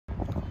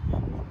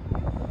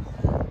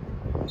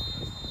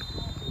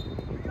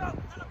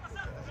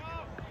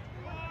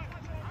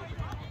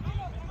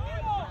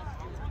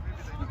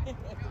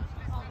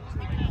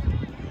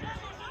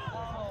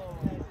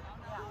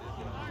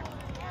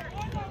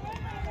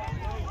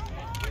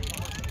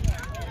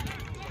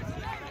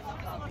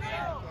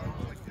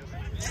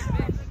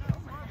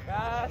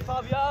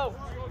Fabio!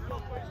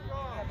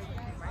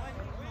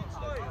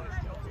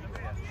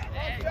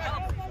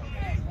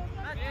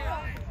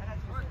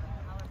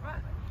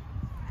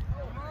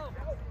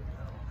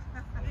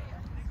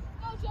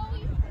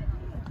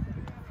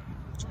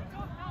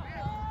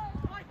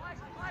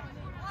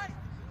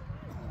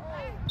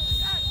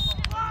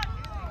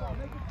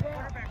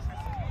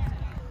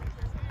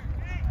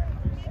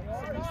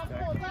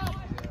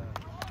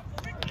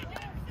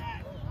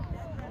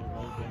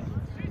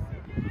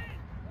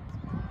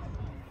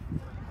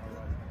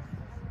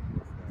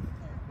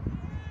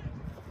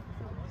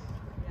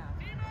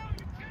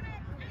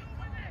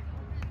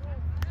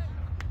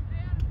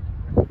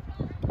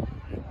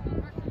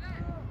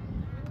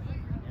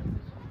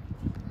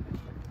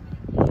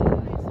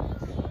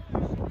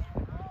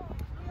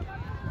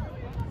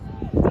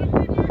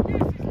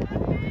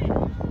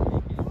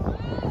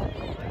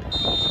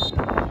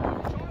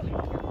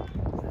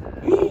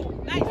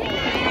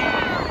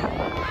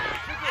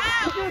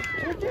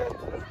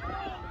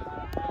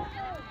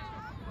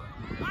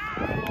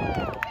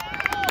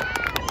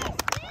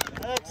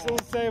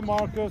 Excellent save,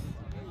 Marcus.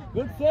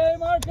 Good save,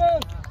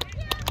 Marcus.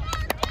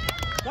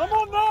 Come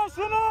on now,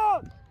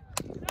 Sinan.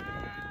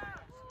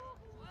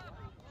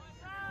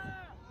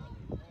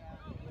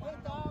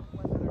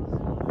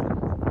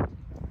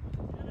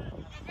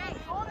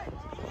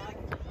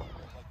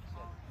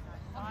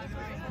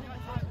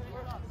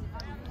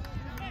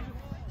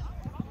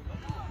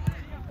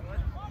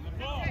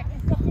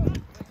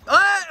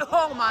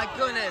 Oh my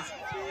goodness!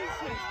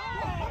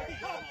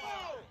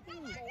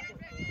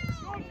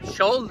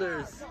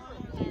 Shoulders.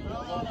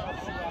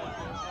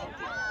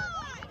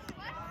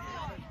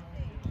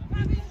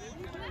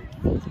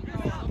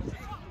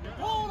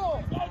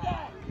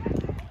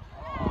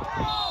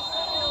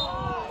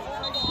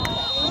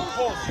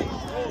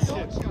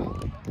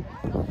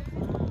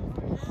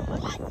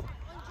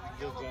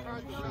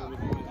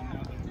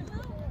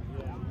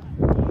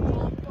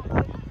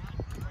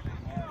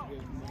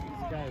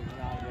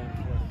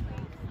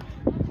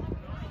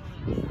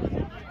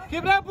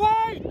 Keep that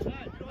point!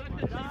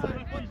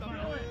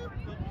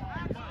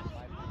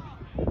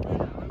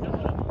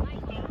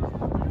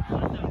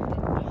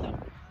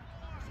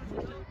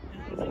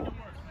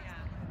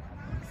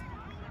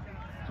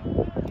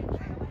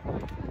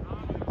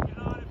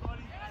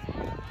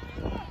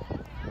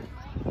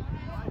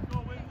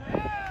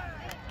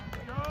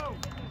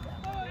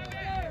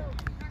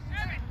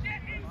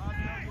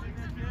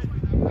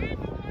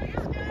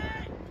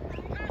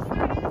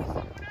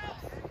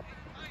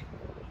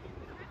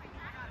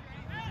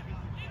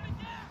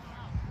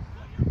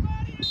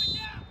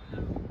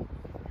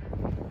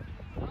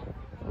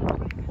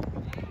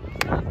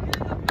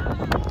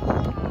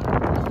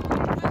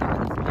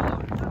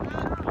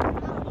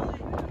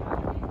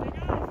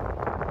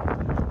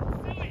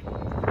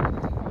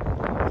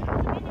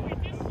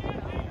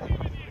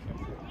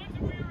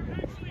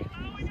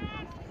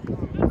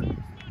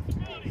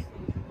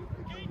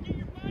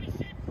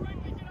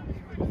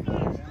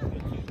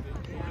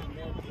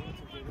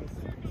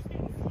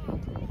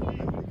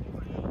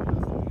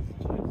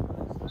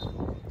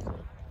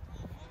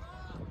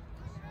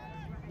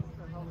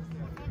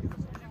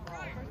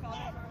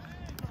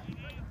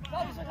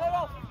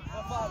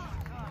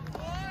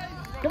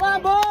 Come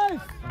on, boys!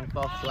 Don't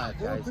fall flat,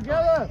 guys.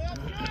 Together!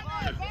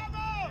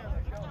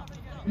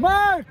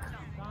 Mark!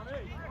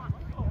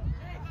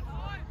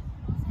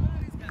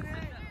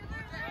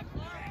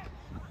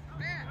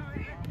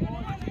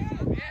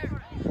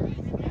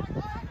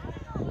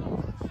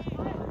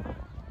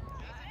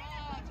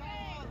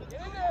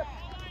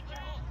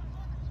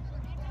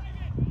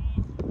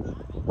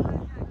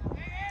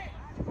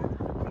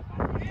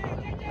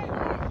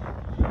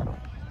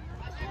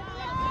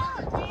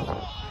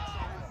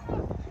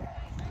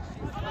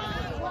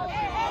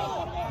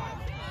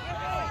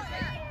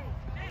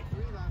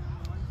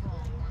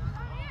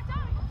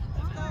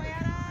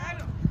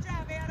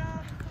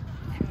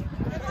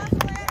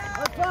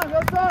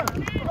 That's done.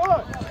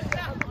 Good.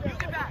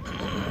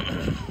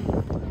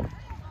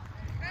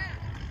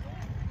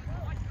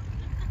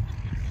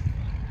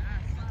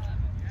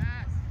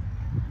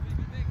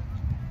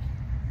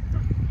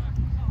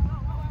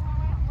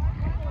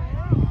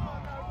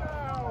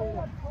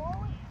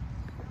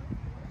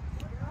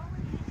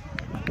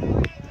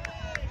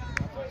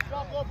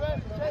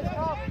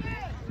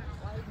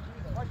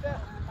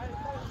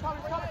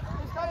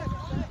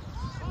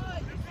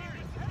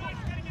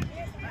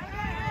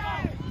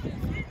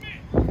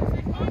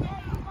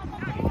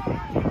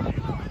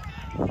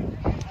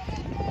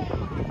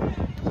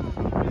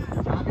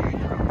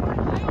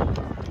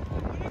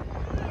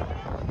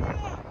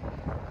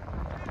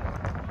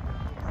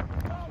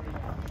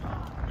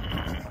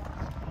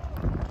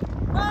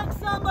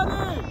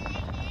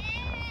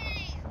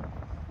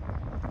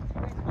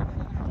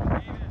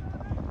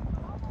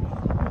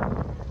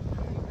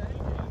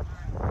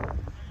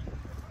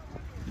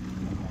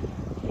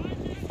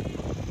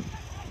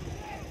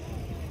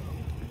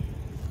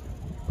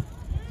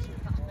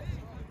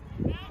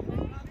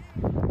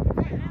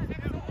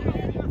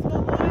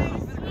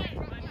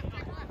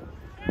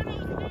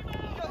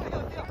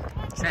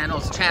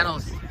 Channels,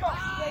 channels.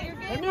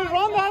 Let me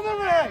run the other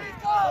way.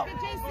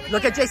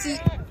 Look at JC.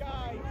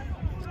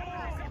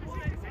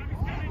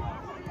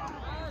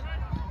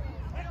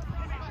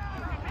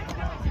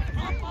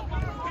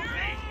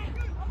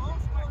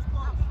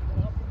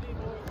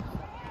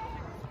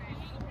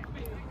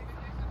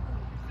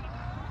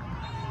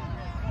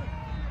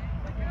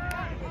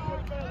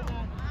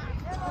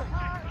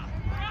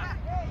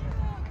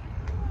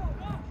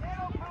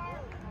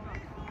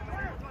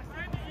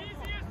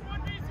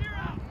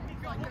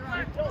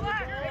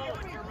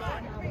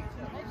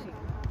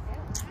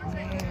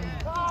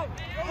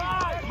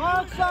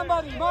 Mark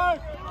somebody, Mark.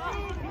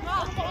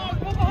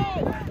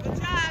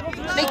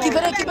 Keep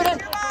it in, keep it in.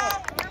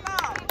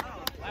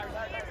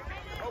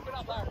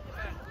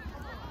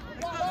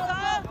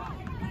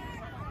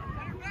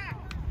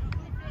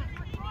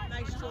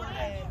 Nice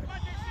Jordan.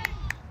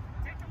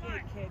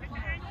 Good kid.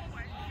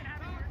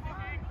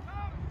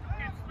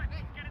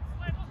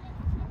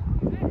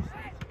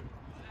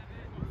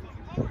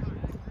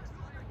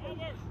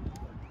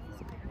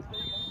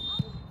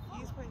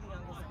 He's pretty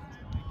young.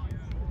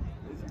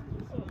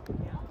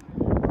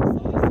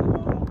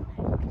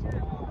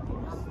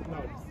 No,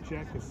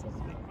 Jack is 7.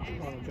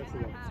 Oh, Jack's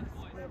 11.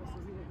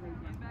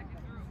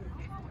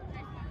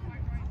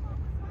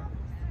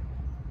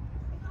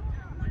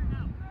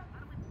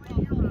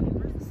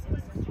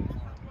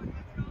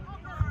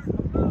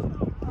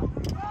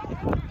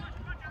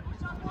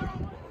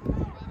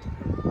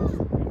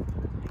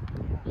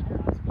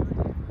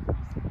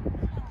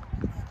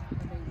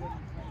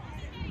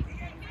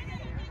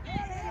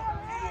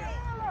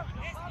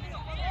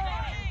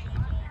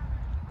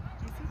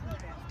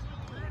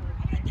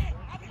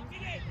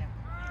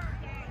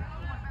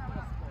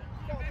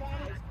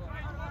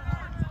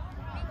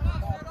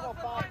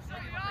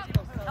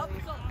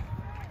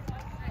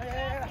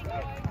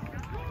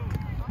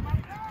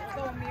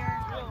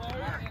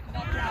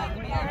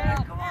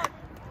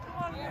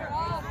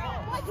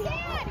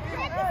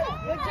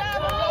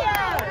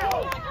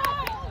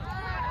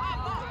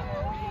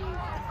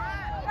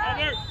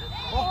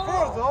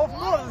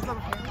 Of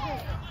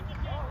course.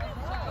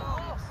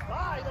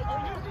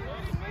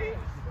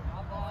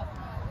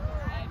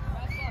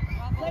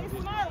 Play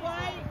smart,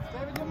 White.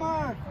 Stay with your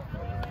mark.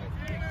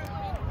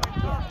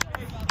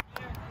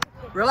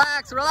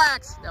 Relax,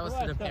 relax. That was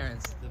the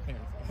parents. The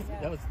parents.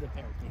 That was the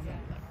parents.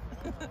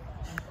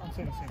 I'm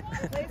saying the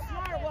same. Play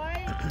smart,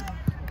 White.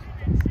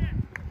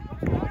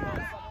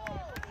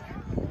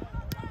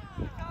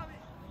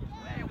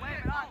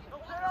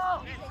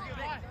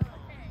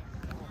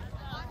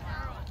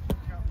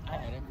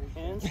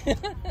 Hands.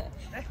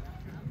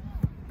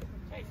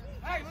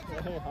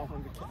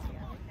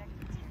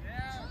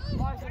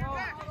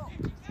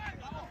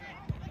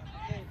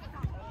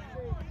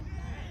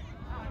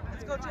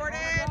 Let's go, Jordan.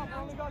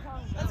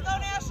 Let's go,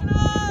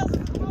 Nationals.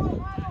 Keep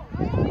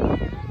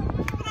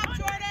it up,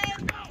 Jordan.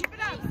 Keep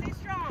it up. Stay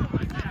strong.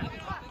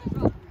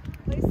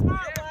 Play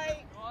smart,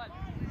 White.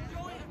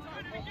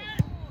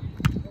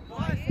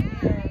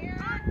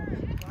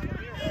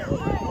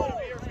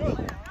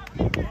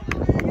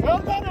 Well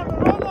done, Emma.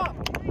 Well done.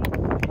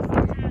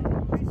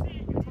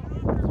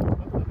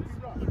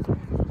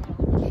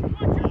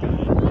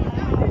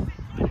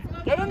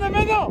 Get in the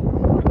middle.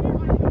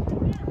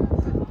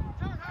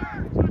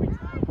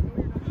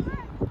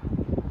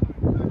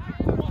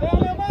 Stay on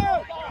your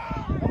mark.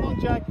 Come on,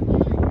 Jack.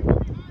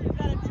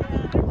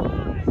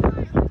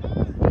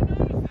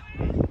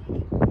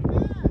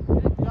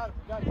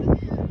 Got it.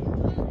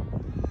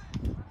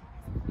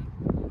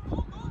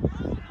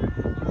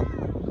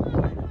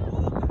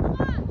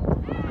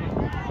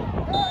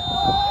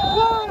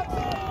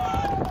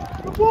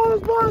 The ball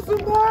is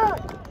bouncing back.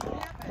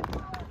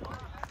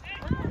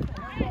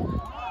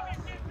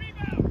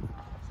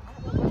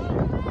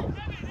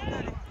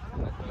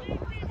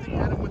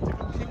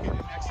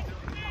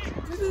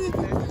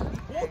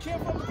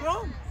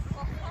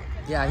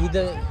 Yeah, he's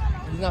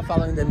not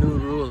following the new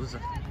rules.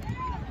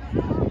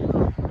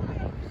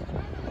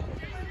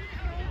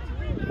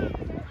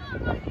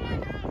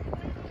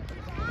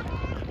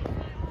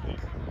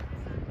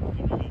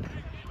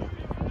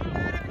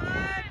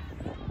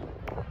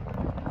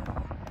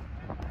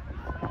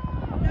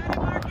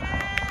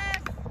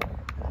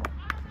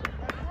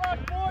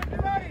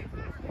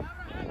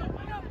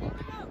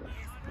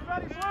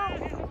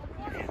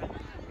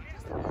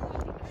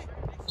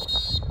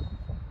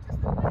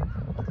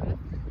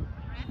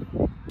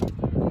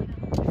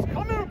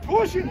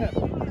 Pushing him.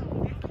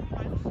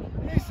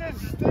 He says,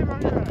 stay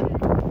right here.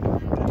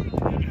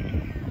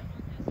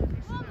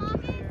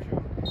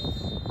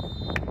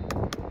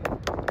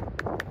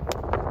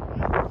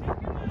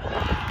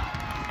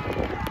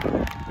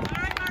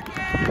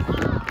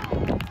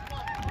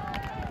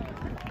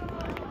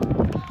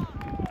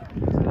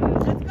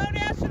 Let's go,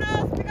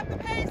 Nationals. Pick up the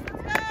pace.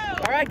 Let's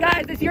go. All right,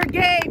 guys, it's your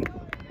game.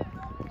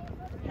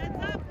 Heads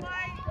up,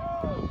 White.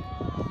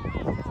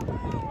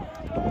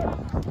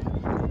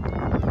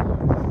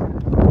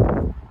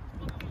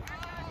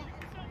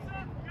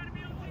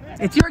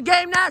 It's your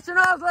game,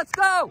 Nationals. Let's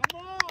go.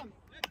 Come on.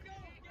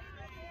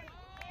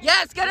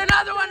 Yes, get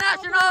another one,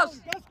 Nationals.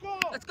 Let's go.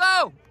 Let's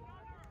go.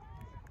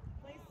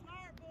 Play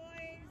smart,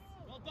 boys.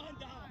 Well done,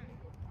 Don.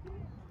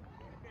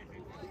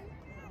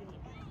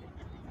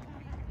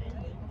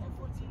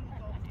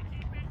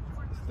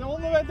 It's the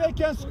only way they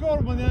can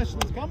score, my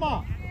Nationals. Come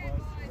on.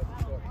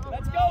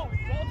 Let's go.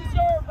 Well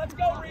deserved. Let's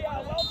go, Rio.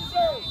 Well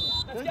deserved.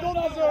 Let's They get don't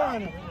another deserve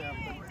one. any.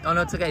 Oh,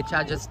 no, it's okay.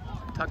 Chad just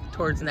tucked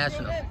towards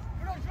Nationals.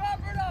 Bruno, drop,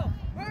 Bruno.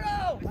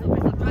 Bruno.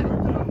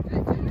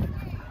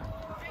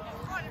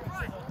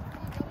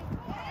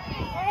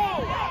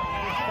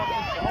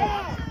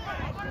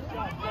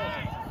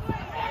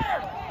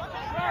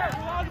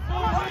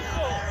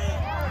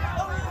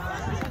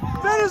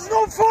 There is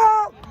no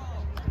foul.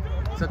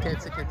 It's okay,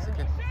 it's okay, it's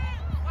okay.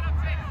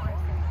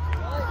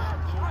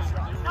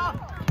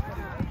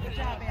 Good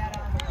job,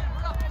 Adam.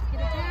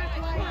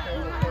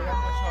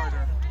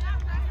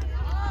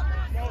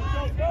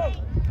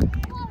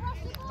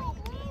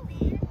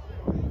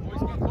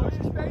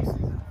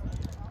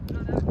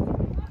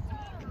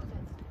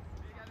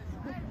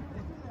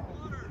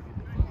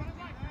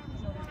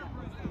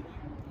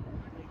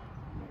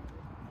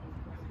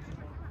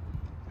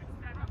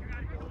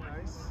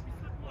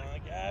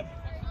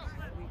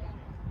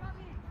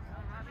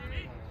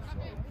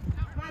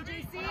 Come on,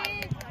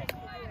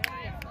 JC.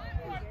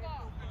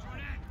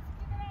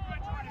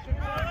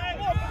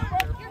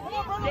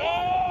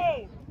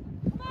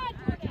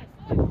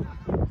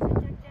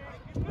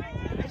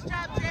 Nice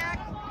job, Jack.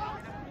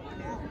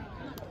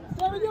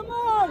 Stay with your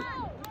mark.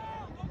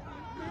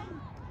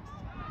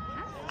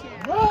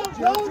 Well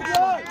done,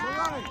 Jack.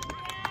 All right.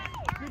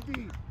 Good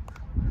D.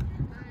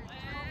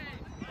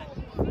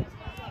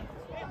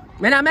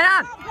 Mena,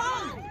 Mena!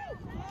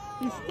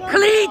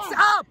 Cleats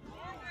up!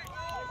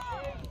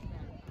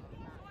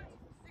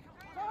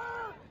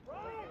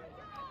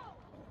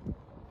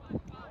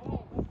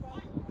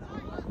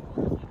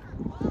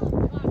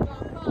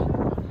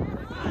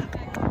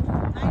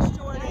 Nice,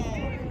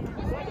 Jordan.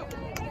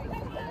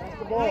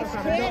 The ball.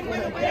 Nice kid.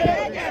 Let's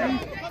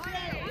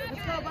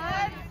go,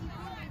 bud.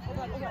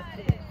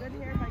 Good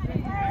hair, my good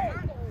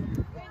hair.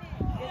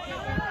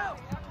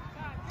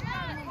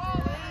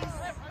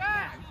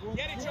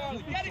 Get it,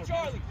 Charlie. Get it,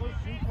 Charlie.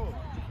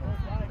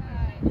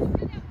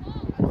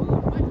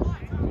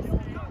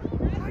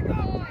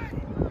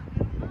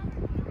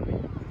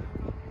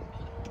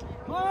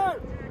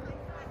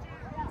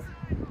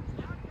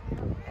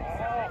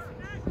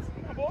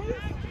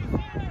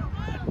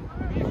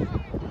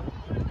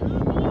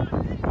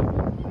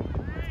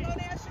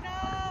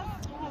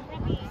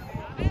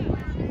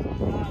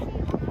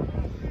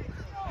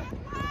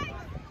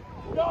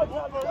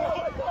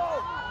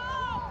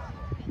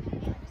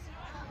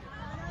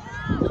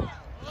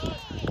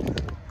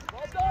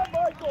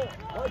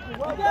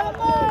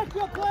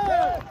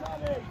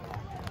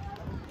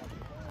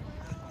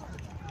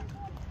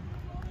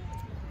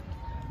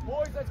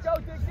 Boys, let's go,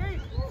 dig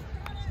deep.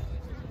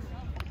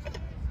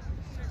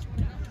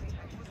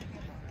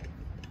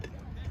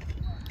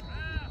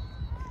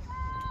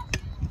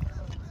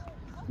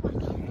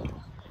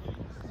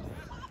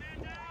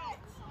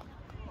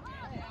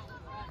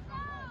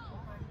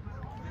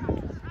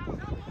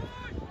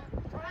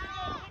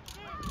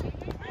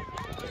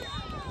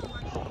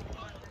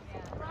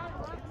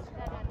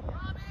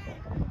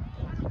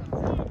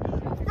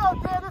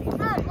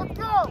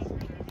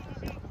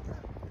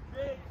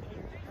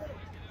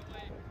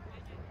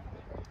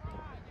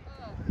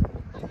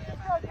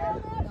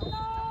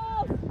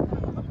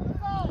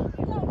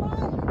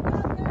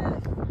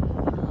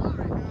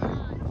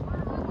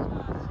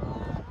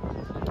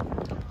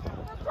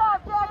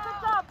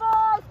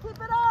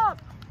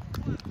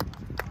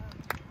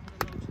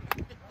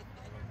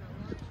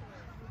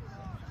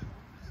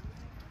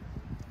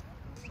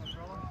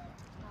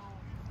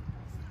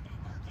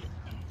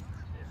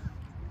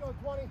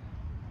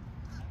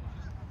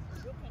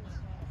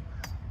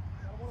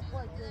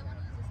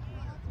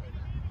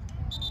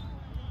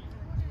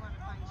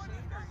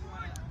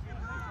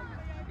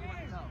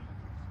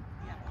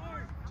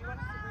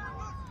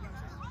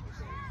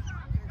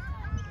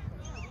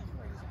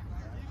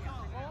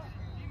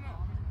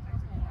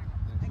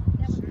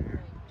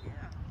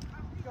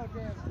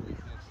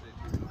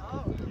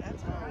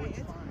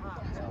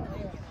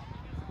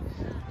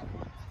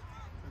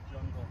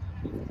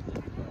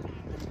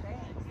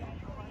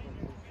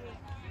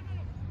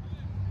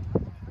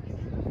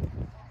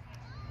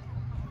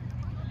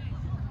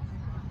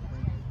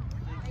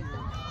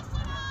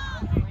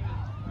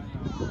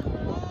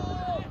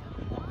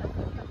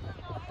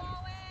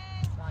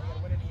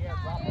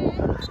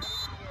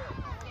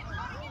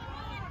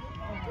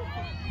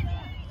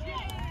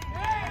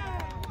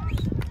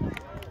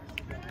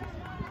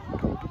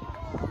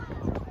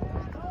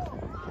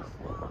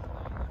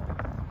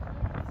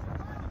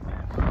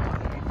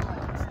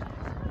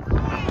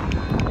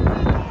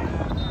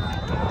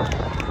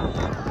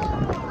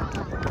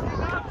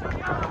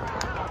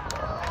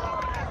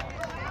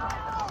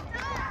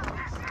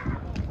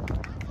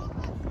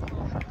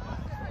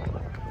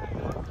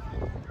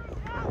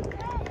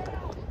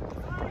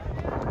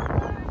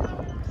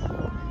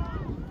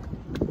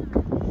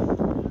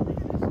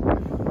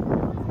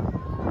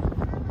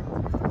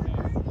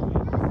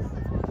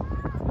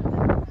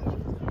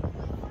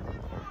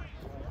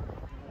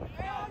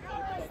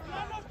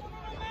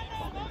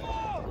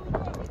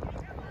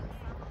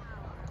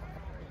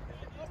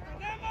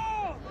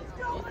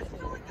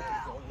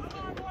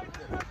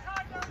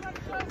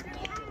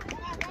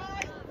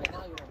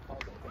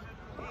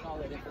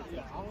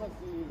 don't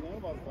see his name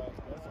about that.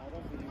 That's all. I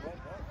don't see him about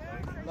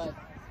that. But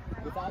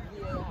without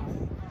VAR,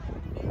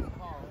 he made the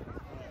call.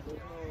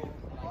 There's no,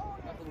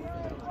 like, nothing we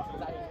can do.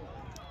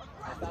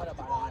 Since I thought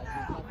about it, like,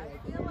 there's nothing I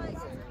feel like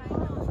can it's do. kind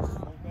of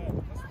Not bad.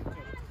 That's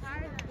okay.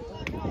 tired of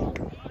being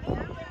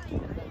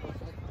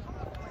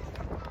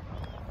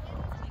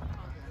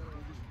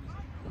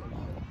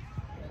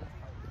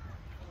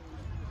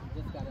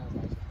Just gotta,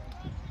 like,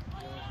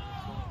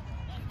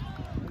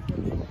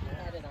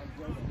 I had it on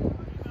Jordan.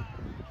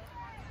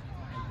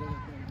 And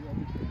Jordan's gonna do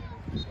everything.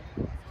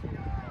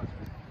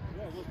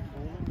 Yeah, look,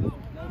 bowling, no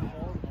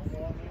ball, no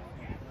ball there.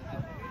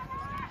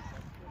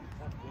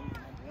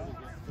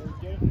 So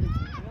get it, we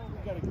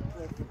gotta get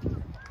clear.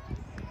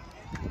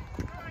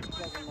 It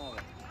doesn't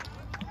matter.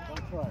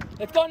 Don't try.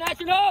 Let's go,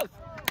 Nationals!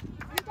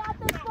 You got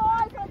this,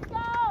 boys. Let's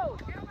go.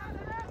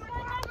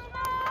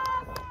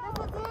 This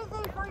is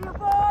easy for you,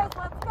 boys.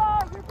 Let's go.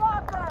 You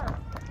got this.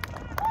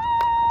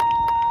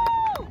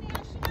 Woo! You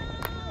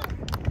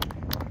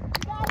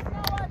guys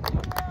know what to do.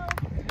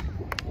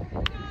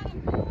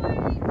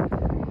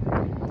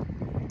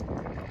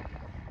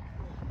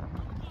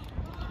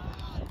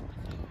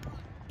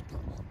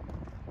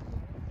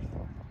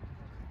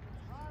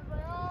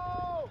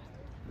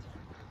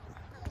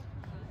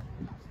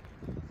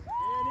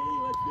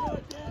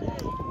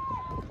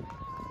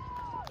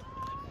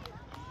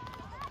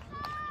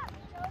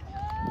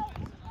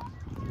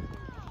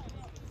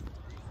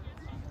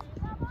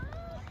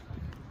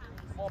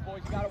 Come on,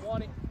 boys, you gotta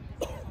want it.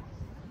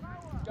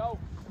 Go.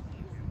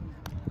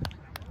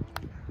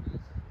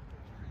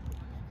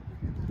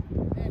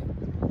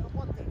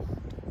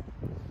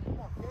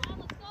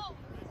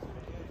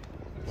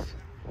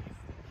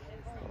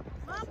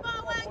 Come on,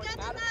 Bowen. Get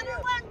another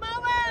one,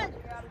 Bowen.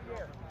 Get out of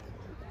here.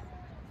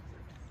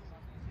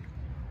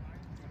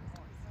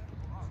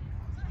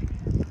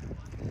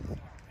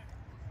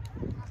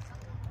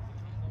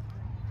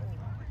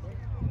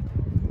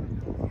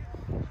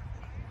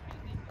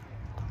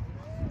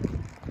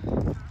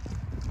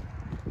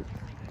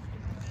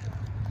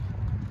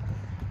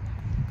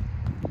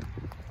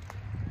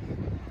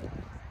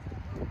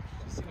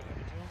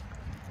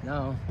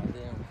 No, I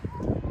didn't.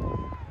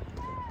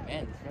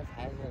 Man, this ref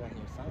has it on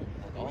your son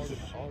like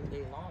all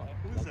day long.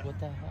 Like, what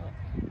the hell?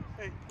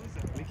 Hey, who's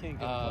that? We can't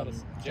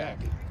get Jack.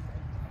 Is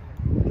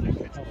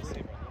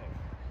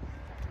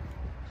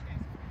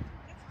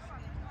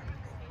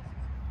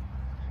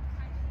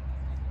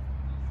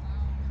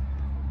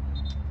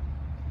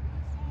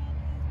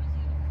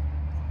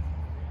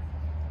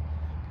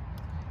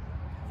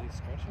he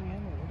stretching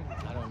him or what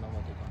is he? I don't know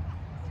what they're doing.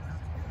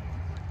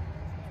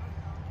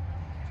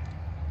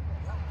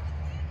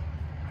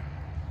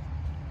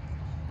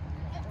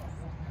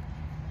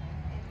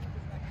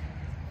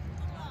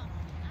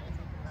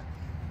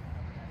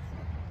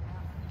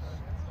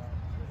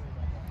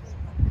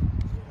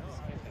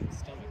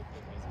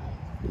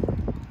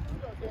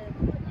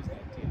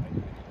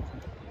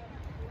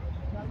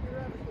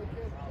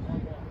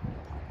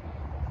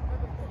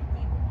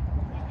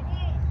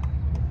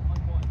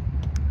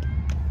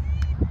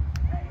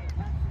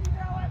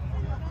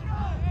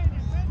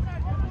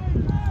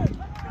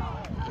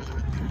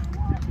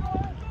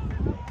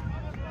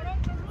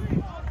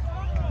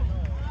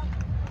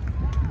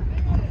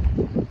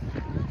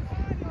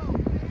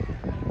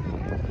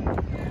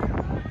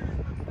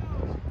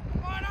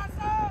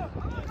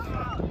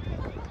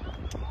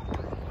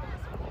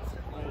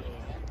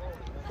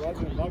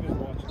 Roger and Love is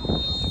watching.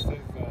 He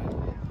says,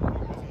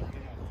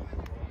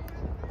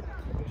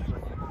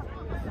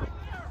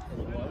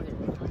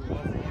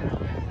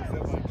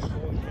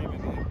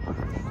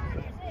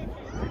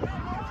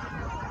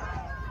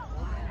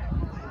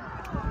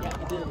 Yeah,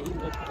 he did. He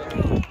looked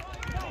very.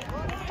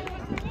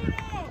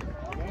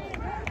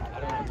 I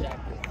don't know,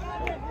 Jack.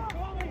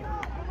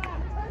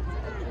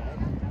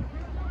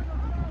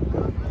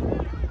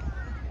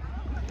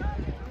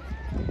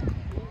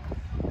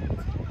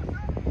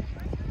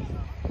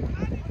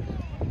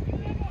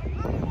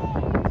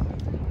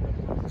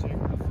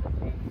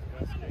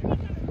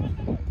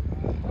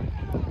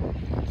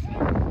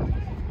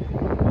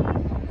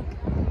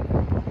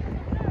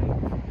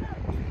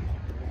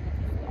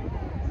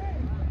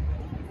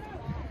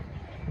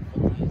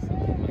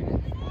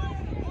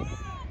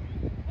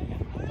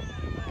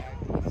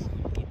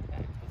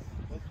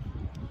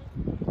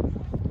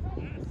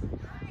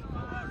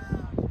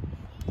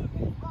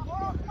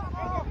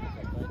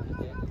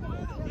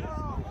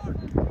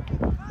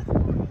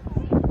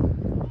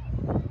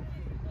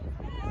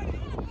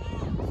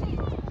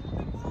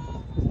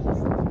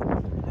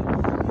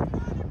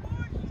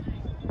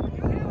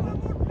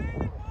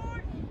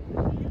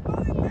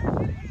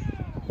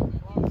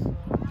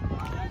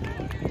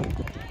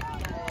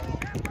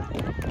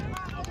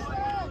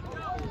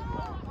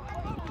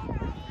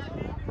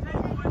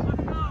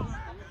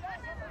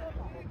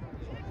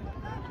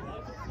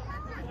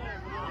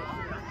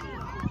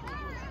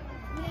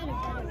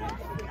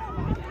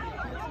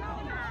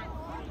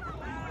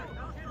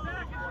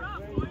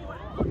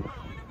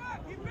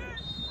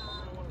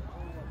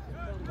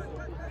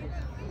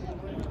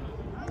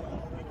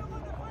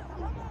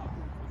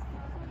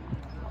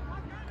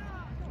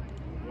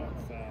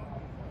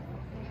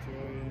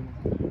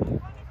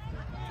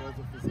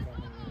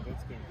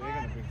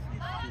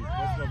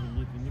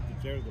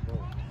 share the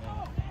ball.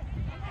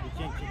 You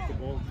can't kick the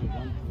ball to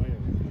one player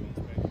and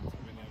expect him to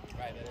win every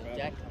Right, but if battle.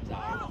 Jack comes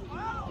out,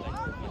 like,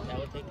 that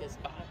would take his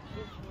spot.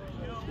 Who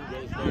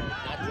goes there?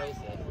 Not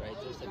Joseph, right?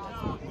 Joseph has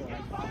to be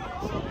there.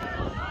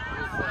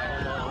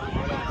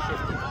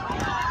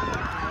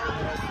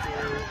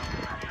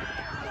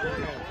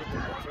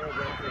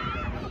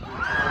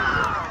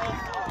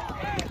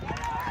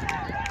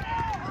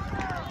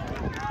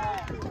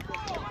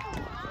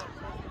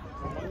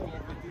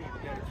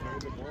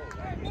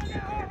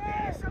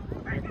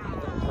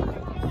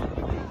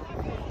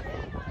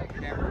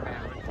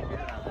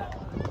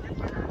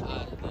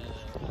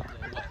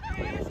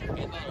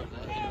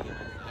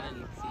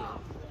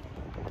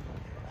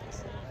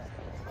 So,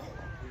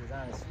 we're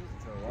going to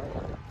shift it.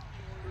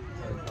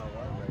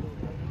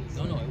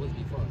 No, it was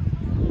before.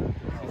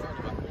 Before the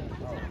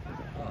water.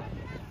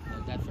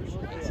 That for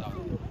sure, I saw. I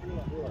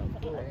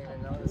didn't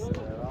even notice it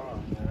at all.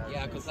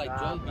 Yeah, because like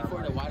Joe,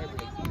 before the water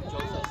break,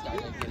 Joseph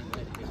started getting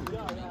ready to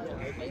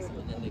replace him,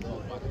 and then they go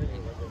water break.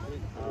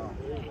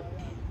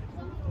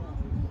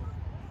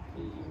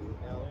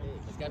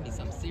 There's got to be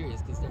something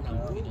serious because they're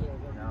not moving him.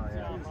 No,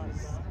 yeah,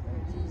 he's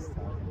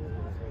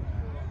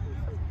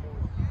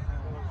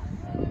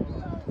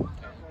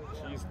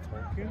She's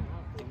talking?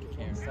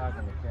 he's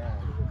talking to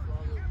Karen.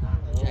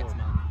 Jack's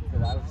mom.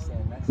 Because I was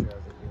saying next year, I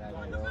was like, you're not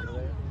going to go over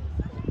there?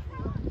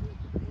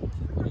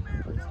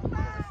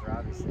 Because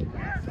Robbie said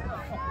that, so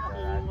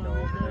I'd go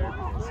over there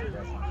because he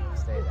doesn't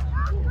stay down,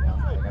 you know?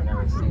 Like, I've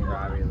never seen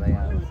Robbie lay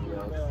on the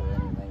field for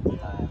any length of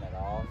time at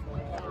all,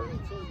 ever.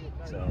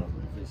 So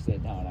if he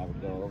stayed down, I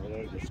would go over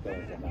there just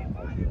because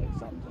I'd be like,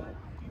 something's up.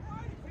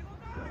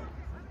 So,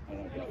 I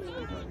don't get it a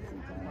few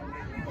times.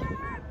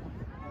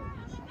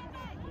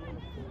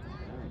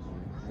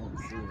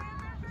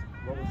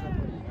 What was up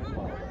with the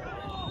handball?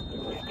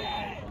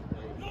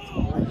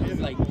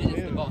 It's like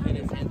this, the ball hit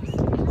his hand. It's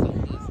like this. I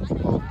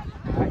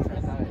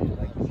thought it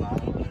like the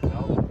bottom of his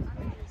elbow.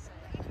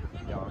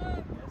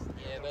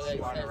 Yeah, but like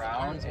Spun his around,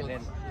 arms and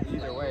was- then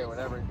either way,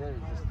 whatever it did,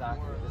 it just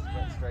knocked it, just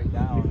went straight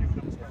down.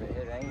 If it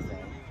hit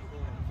anything,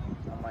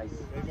 I'm like,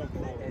 They don't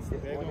call it's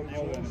it. They what don't did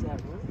call you it use anymore.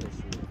 that rule this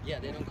year? Yeah,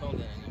 they don't call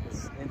that anymore.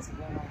 It's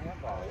incidental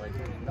handball. Like,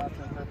 there's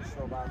nothing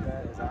purposeful about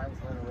that. His arms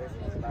went away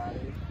from his body.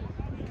 I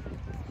mean,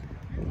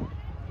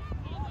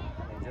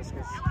 just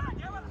because he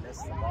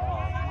missed the ball,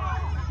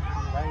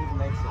 that even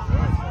makes it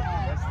worse. Like, he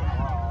missed the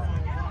ball,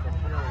 but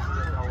clearly he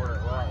didn't know where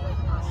it was, like,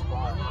 in the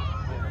spot.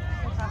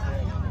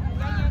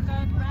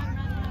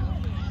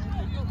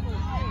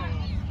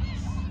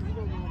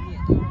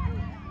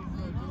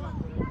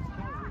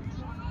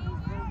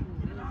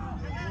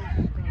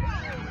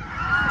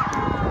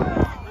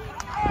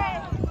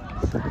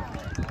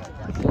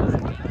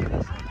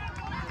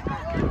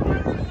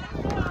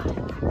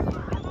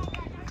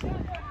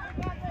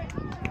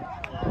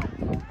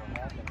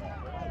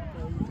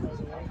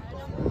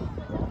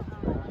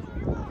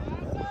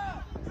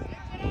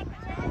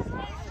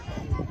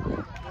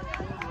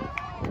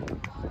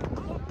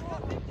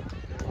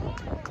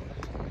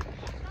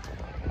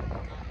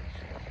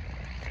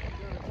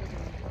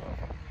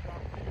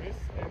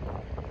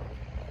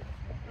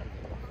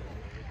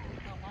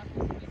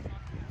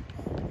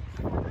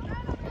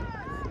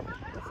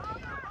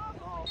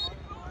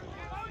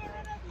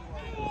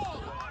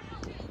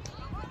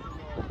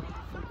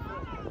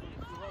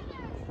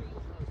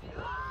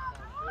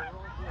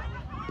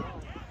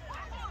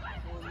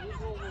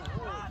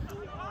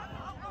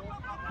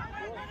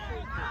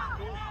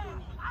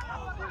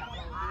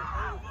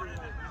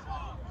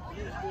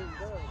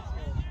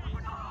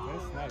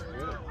 That's not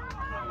good.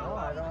 No,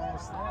 I don't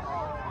understand.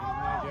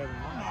 He's not getting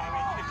on.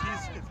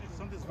 If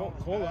something's wrong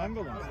with Call his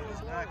ambulance. back,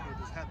 his neck, or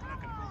his head, they're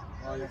not gonna move.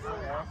 Well, if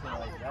they're acting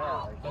like that,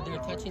 like, But they're you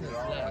know, touching his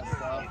all that legs.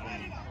 stuff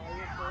and-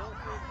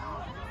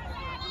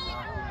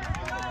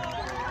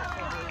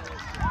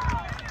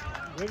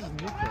 Where's Nico? Is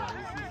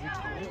he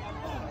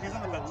He's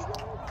on the bench.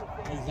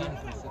 He's done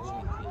for 6 weeks.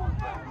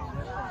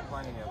 There's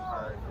plenty of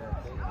hard hits.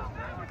 They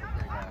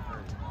got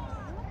hurt.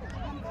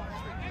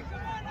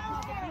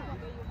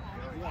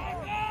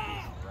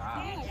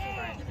 Rob was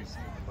trying to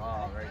receive the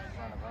ball right in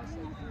front of us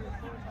like 3 or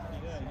 4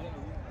 times.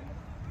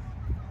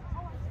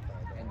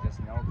 And just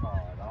no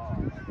call at all.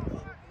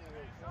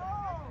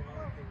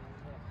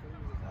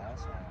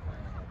 Last one,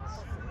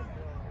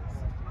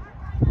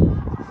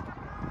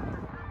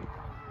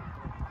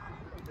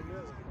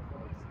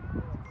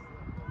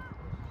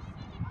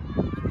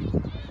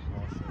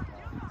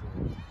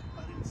 I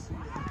didn't see it.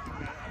 I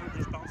heard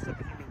just bounced up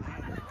and hit him in the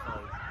hand.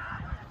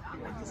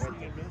 Like the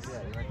swing and miss.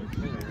 yeah, you went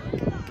to 2.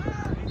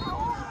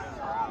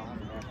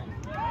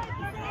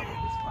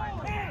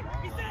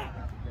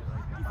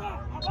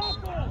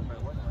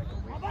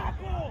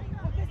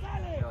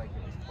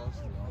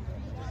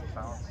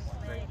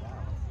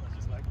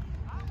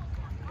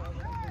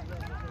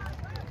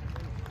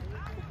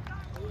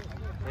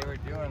 They were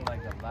doing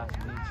like a left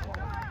knee check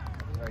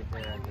right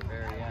there at the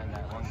very end.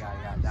 That one guy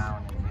got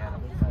down and he had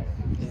him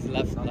like His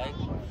left leg.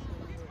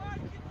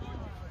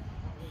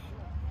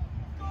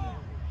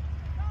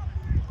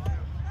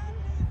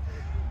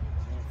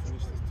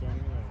 finish this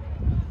tournament?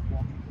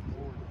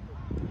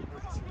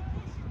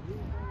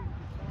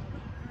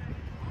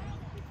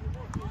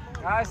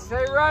 Guys,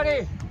 stay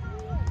ready.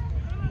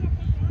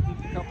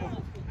 A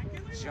couple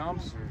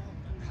jumps or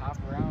hop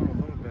around a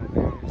little bit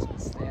there. Just been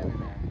standing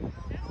there.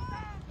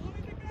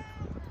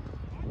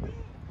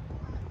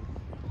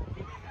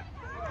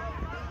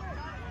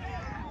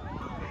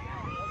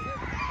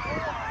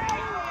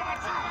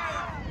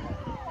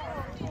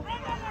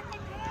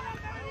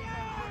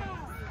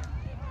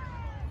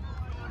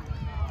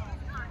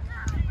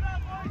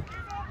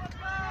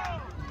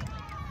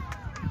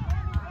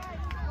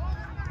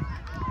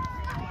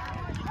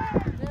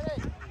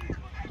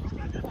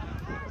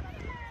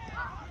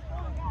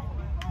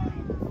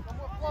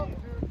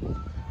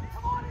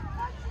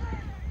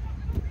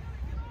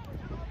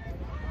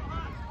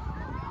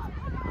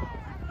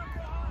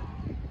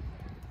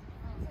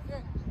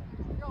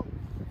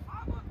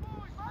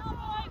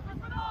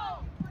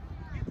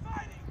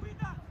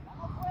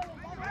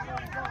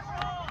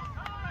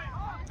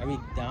 Are we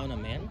down a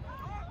man?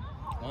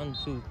 1,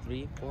 2,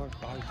 3, 4,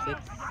 5, 6,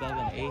 7,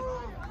 8,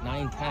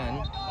 9,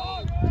 10.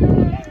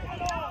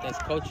 That's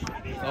coach.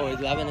 Oh,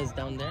 11 is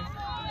down there.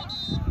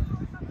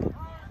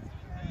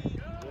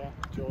 Yeah,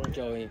 Joey.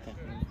 Joey. Okay.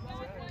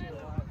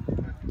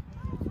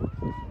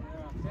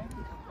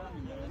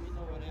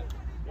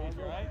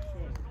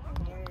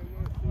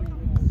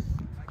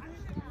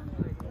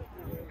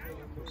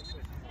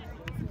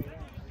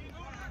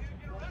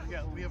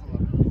 Yeah, we have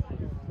 11.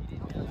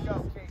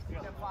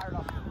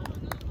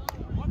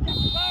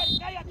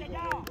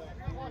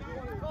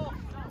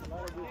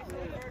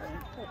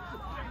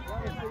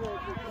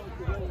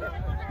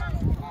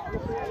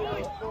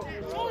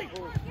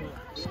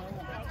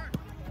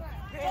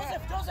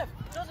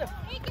 Joseph.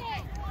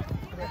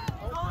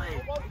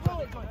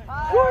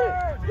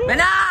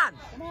 Menan!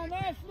 Come on,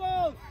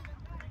 Nationals!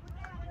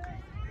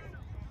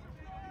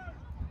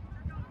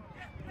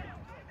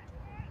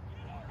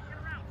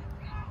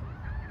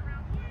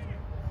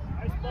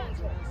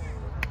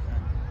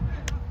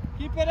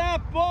 Keep it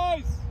up,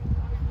 boys!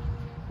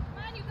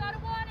 Come on, you gotta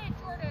want it,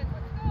 Jordan.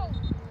 Let's go.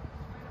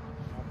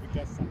 We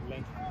got some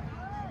length.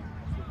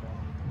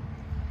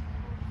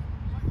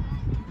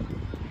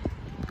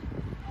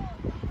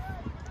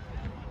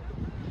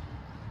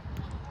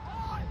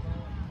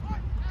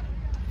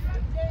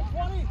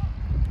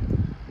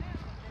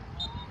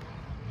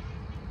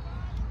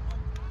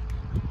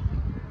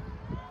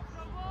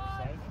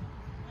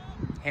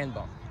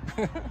 Handball.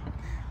 Push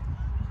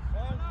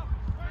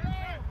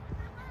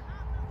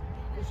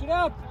it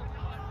up!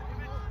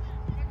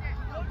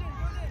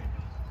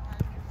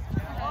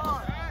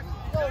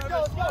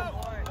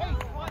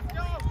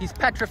 He's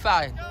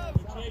petrified.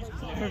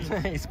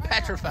 He's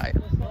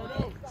petrified.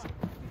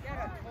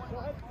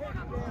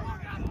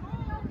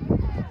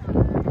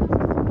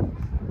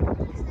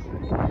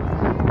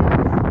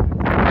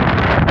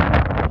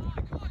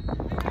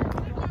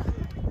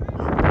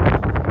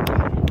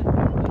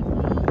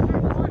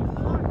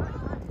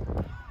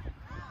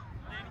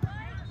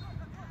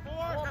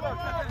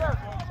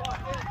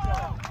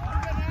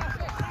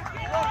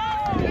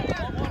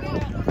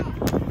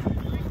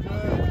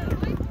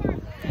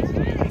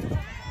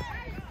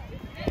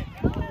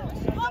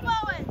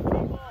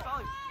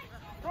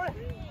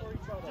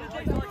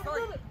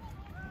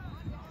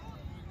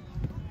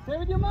 Stay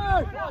with your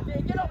mark!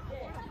 Get up.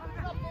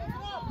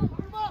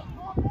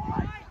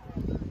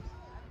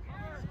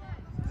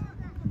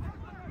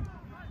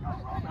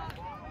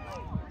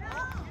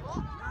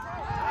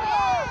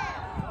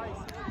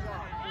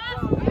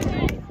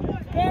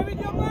 Stay with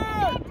your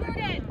mark!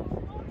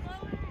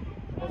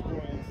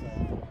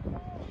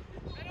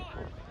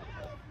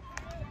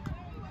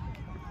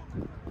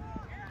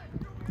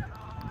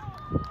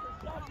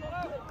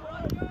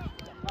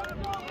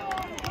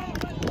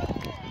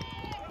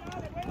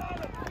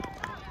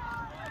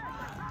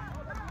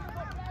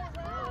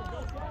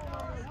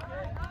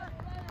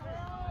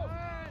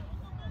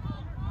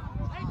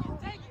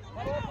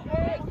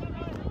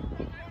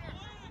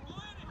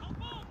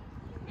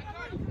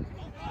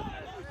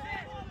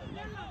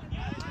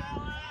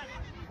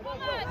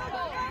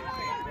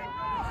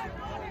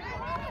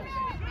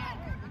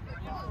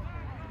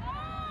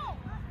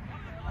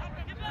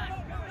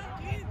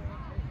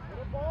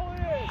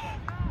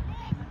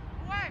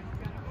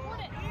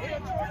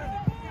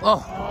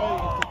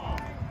 Oh.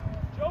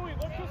 Joey,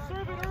 look who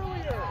served it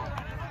earlier.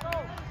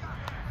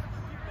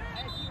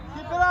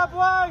 Keep it up,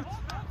 White.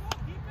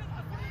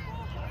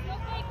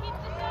 Okay, keep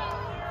the gun.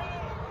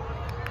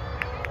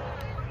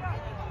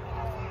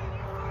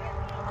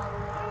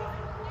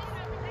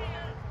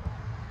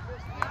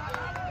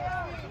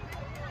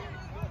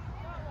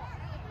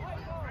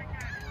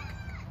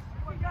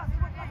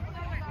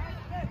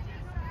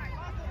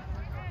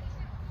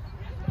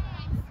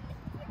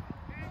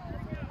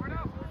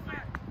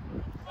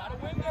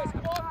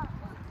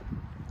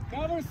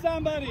 Cover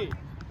somebody.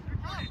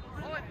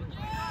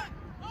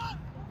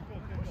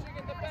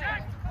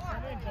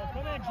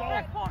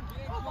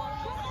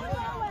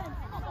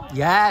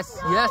 Yes,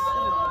 yes.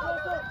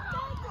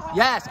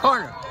 Yes,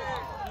 corner.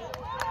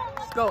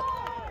 Let's go.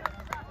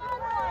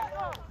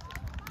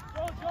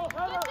 Go,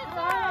 head up. Get a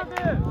hand on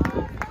this.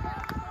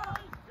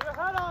 Get a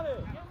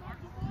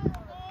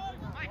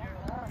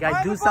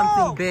Guys, do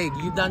something big.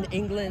 You've done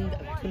England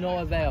to no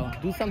avail.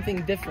 Do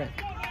something different.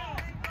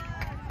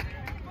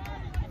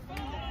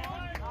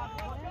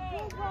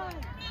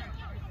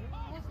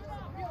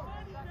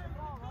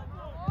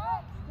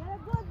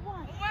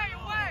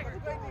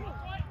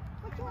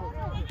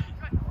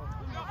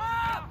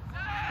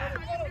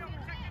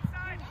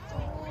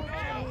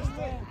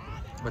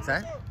 What's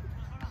that?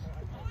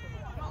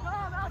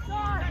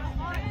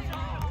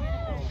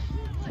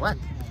 What?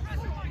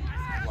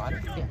 Water?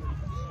 Here.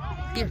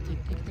 Here,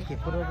 take it.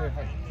 Put it over your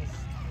head.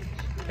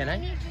 Can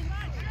I?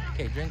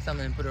 Okay, drink some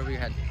and put it over your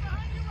head.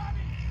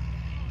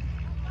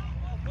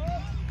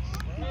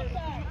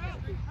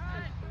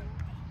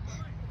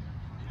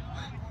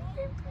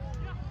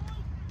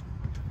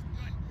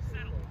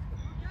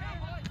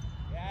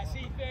 Yes,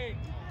 Ethan.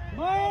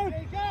 Move!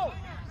 Go!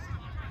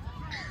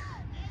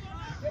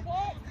 Good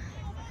boy.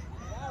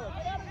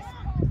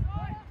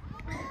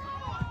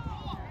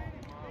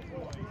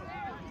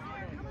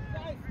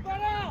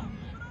 Spread out.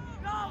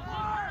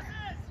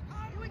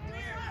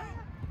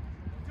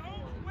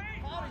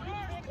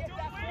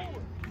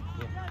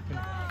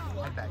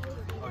 Right back.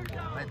 Oh,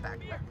 yeah, right back.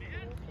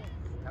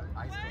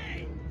 Ice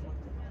cream.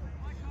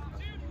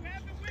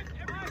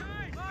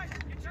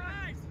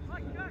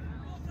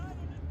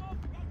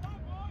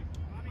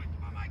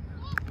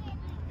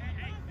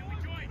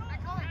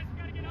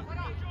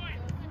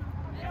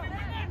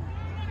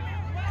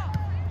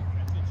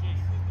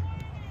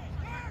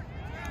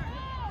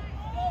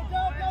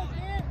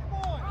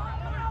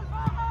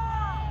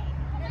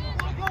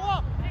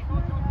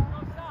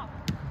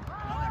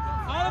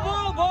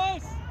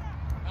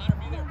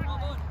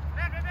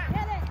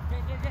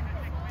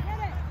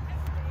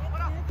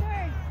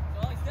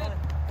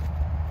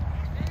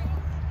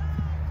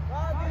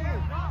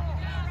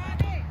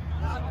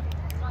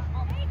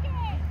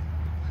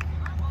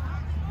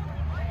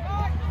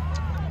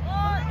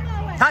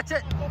 Touch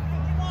it!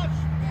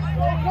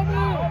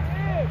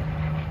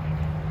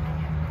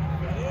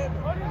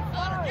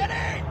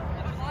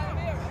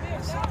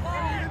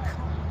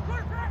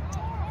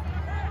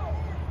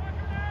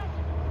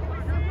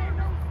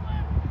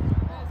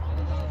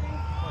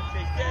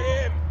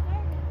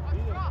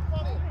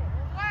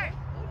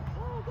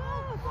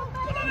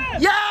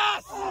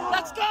 Yes!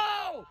 Let's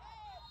go!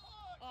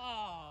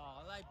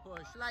 Oh, light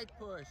push, light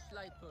push,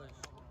 light push.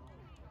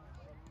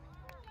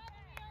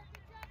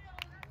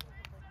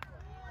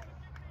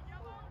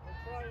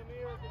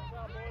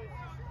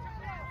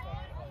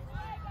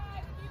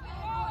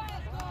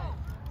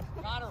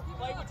 Connor,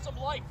 play with some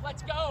life.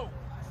 Let's go.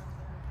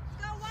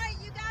 Go White,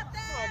 you got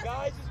this. Come on,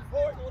 guys. It's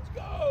important. Let's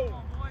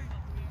go.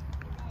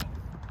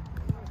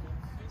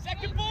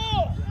 Second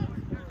ball.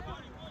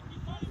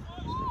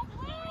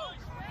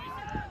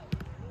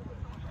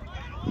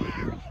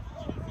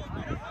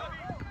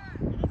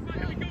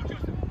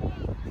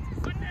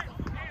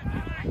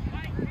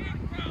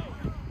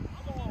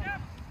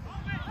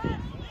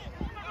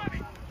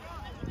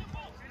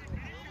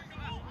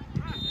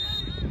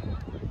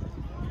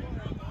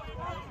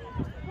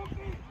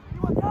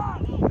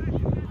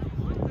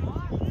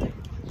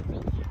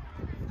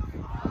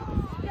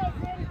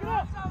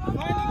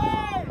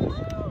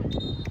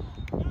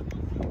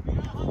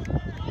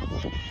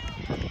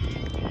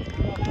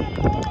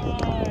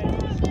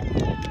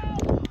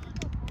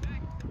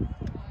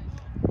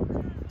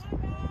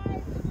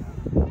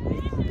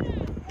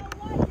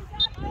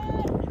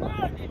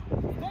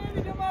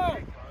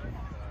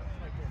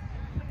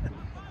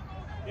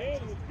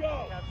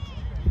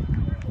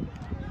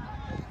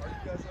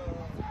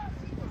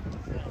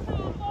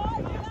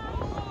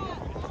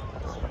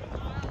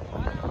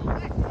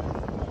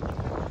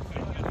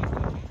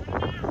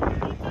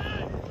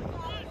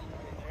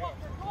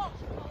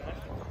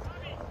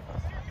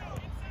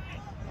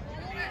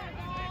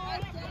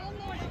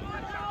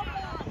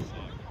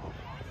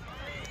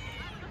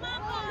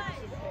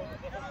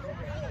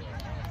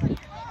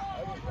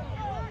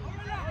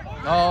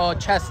 Oh,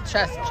 chest,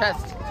 chest,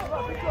 chest.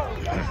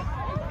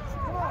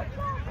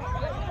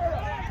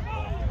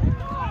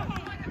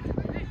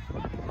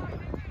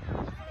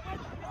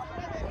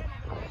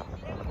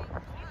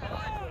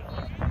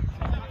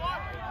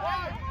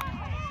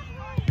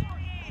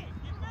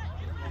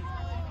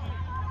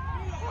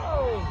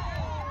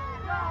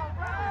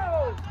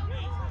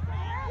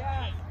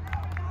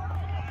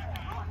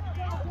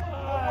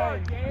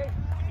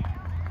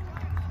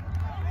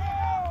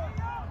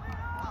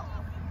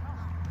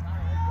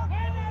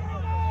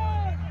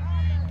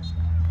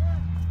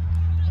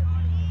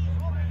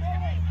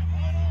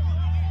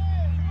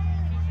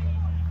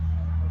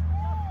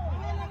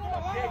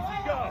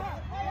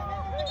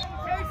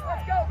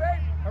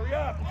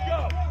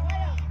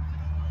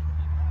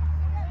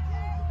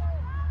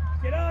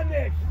 Get on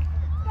this!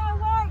 Go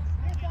White.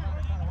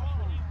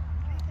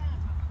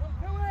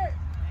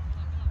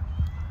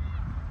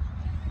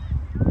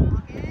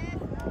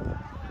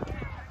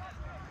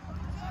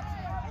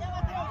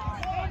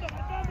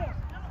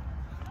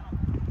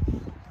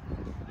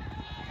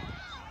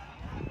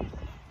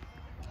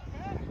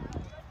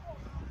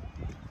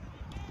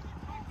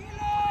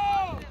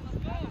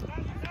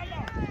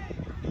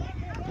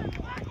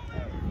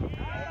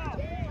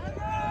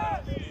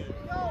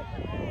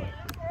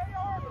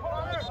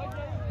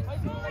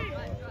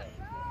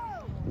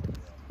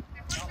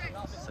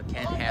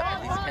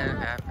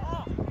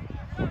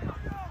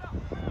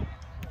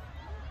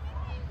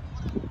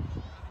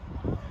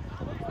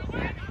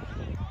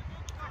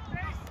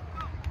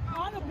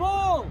 On the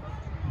ball!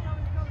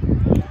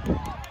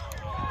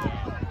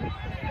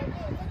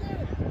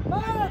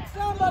 Back,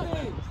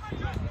 somebody!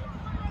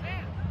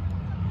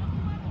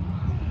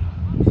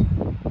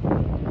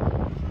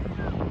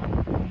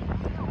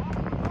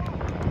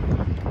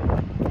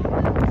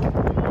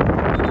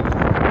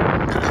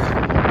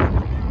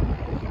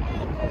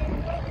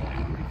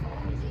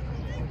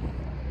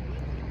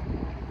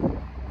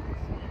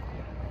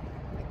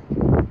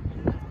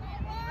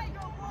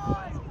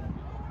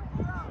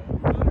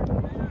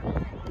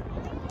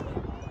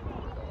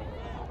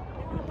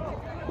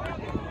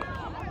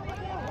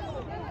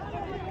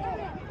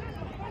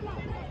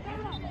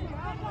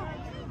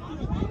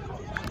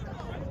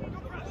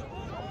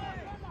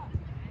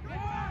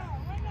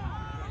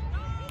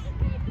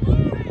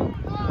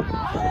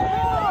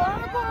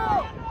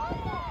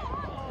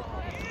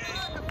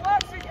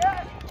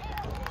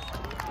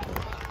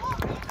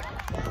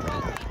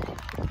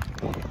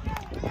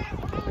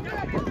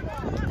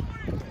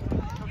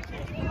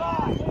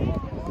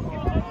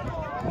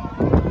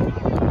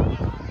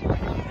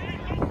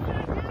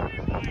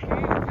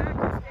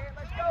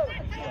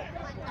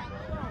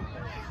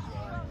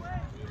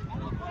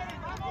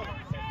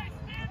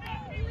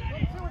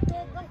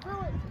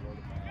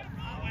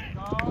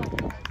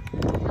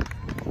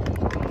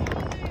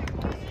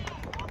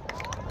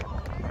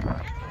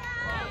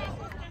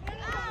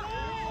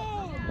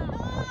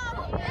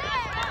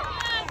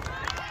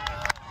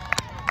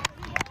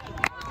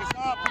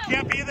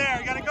 Can't be there.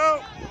 You gotta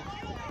go.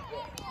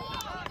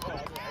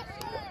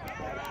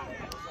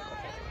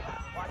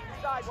 Watch your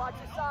side, watch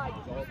your side.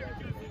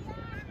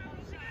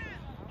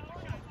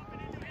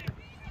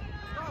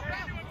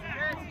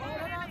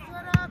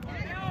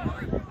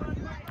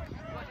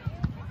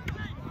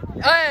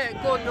 Hey,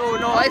 go,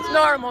 no, it's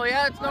normal,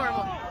 yeah, it's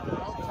normal.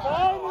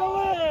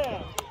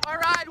 Finally! All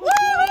right,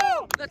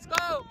 woo! Let's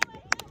go.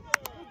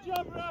 Good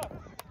job, Rob.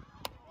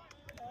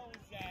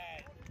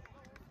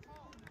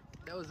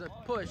 That was a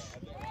push.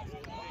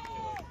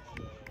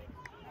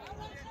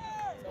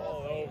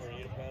 All over,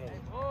 you penalty.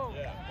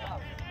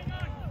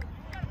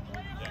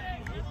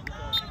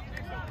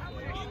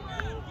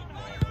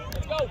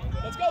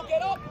 Let's go,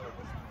 get up!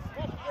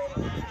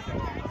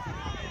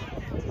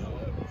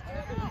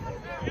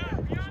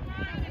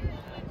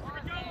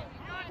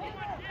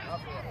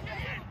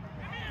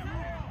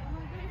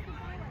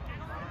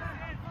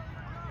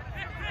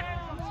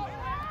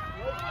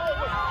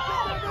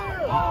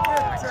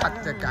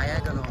 Cut the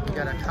diagonal. You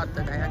gotta cut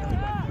the diagonal.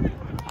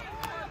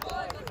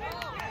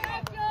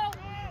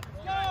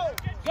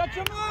 Get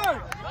your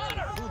mark!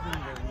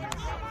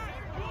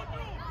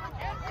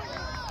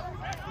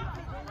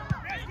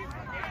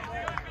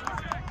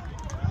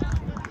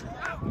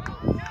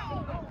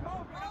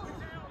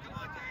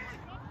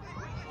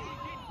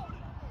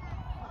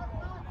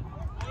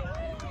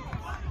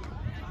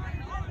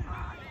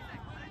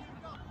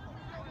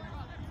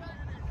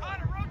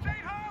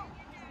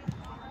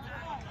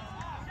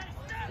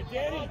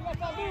 Danny.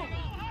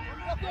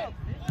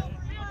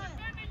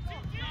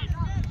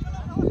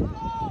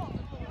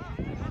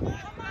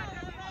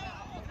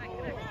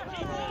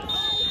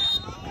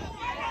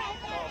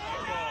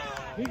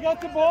 He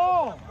got the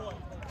ball.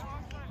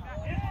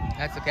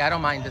 That's okay. I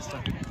don't mind this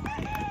one.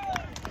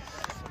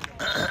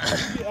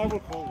 I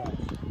would call that.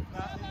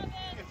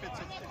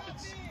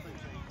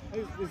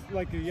 It's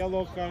like a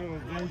yellow kind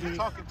of dangerous. You're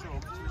talking to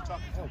him. You're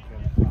talking to him. Okay.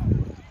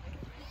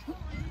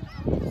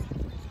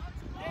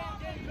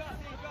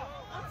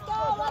 Let's go.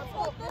 Let's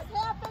make this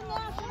happen,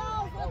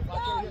 Nationals. Let's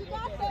go. You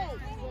got this.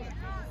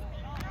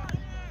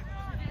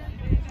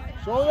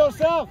 Show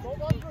yourself.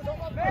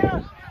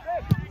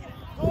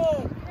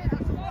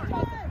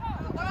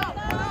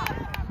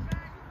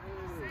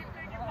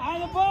 On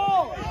the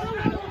ball!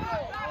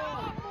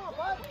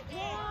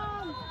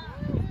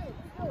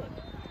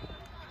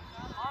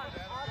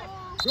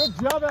 Good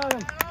job,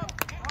 Adam.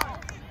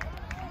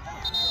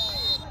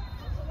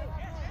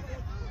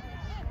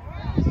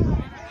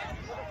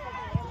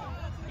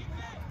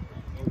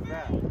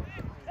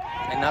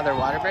 Another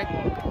water break? Oh,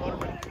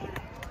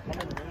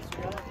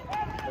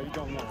 you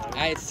don't know,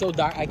 right? It's so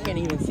dark. I can't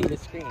even see the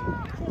screen.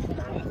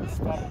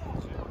 Stop it.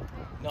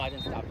 No, I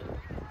didn't stop it.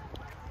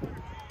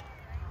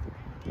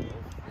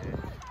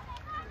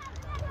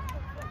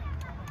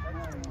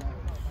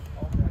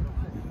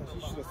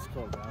 You should have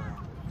scrolled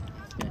down.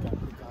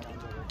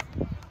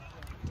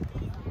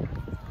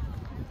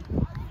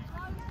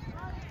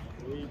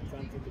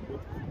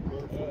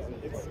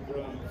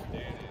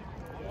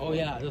 Oh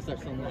yeah, those are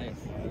so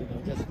nice.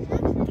 Just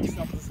He's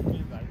not the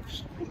speed like.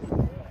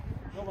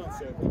 No one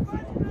said that.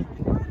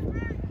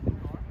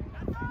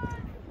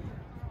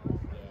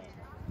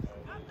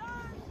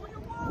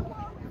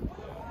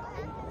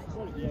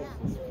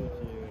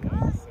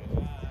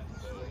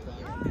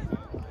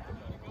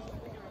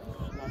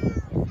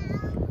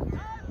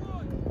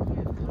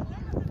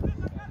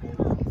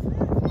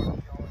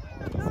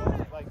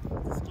 Like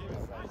the ski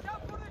is like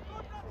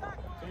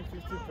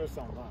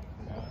 10-15% long.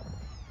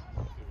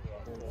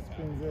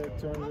 Spins it,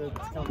 turns it,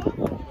 comes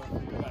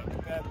like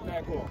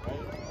that cool,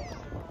 right?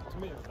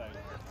 me it's like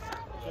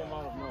came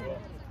out of nowhere.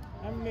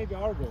 And maybe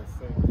our goals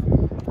same.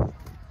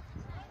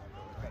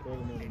 They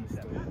made a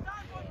mistake. It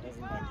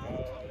wasn't like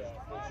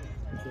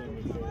came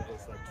with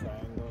just like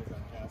triangles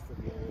and passed it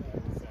the other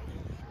side.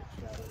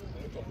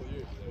 A couple of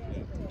years ago,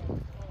 yeah.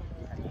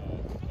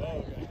 Oh,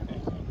 okay.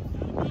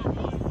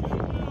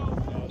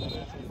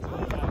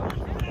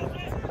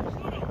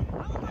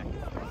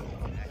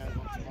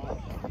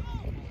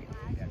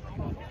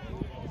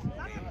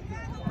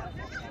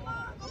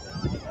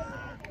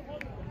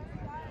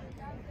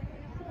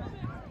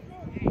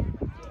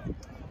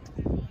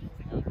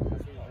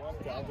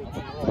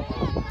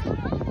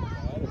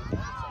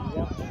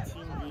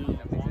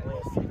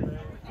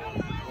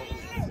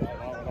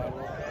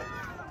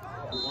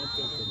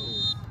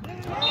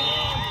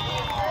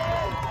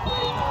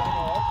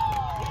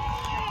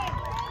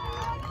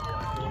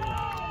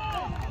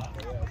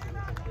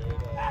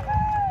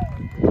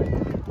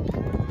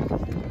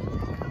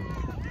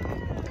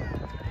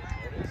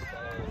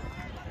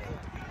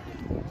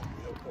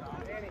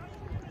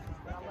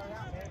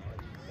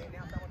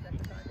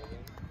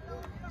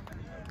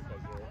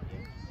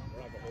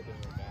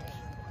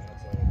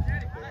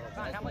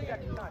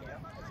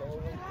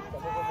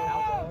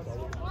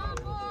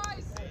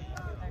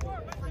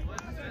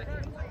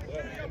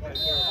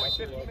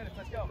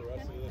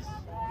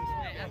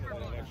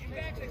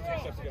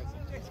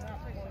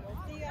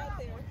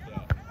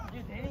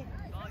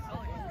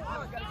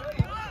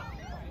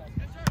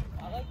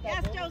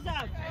 Yes,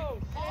 Joseph.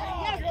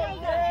 Yes,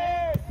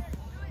 Joseph.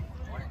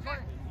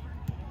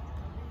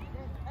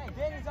 Hey,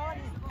 Danny's on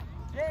you.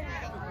 Danny.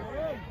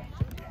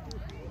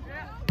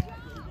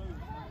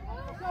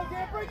 Let's go,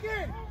 Dan, break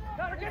in.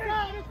 Cutter, get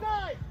inside,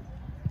 inside.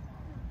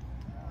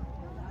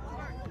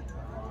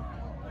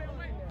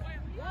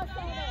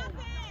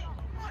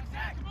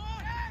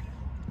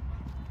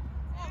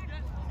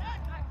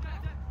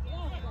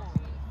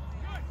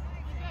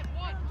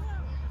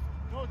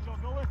 Go, Joe,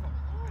 go with him.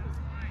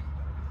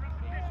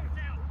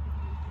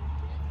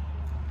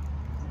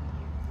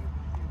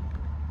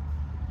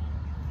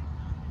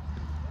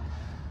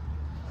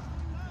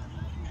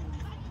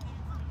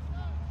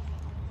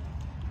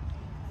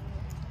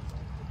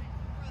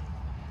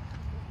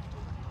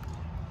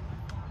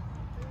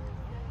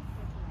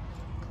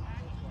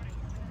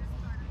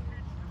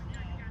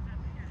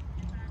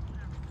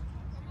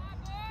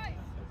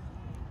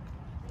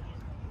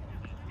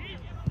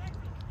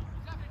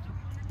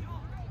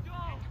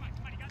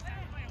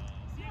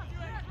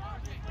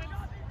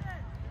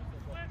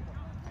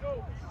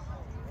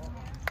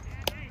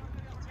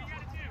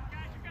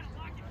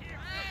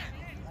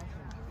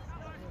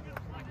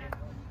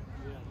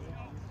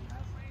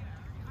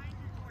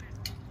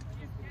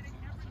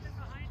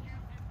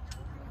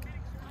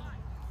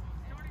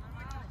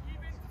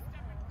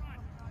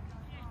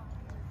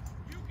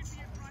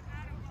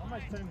 How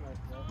much time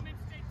left, bro?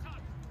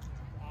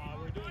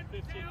 We're doing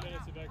 15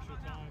 minutes of extra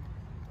time.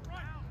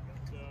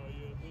 So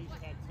you at least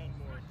have 10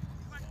 more.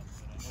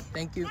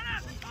 Thank you.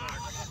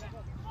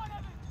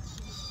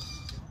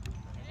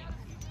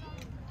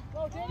 Go,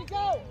 Danny,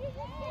 go.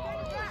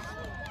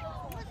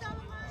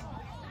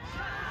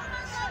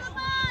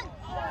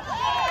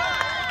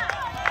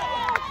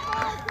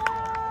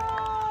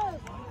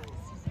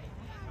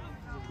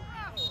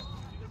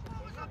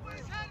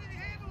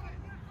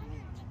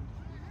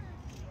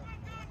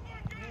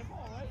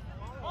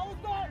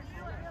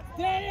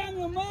 Stay on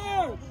the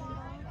mark!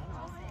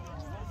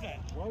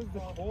 What is the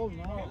call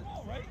now?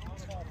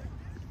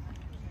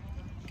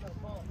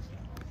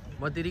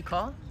 What did he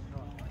call?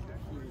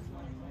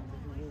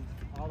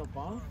 Out of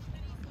bounds?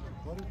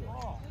 What is it?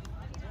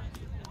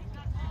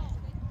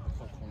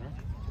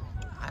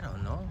 I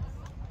don't know.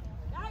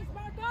 Guys,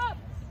 mark up.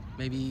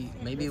 Maybe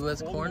it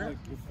was corner.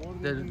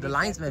 The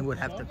linesman would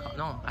have to call.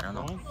 No, I don't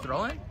know.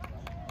 Throw it?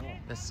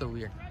 That's so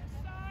weird.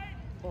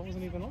 Ball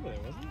wasn't even over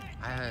there, was it?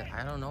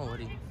 I don't know what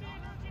he.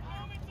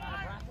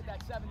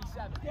 That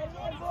 77. Get in the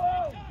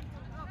room!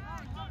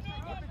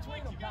 Get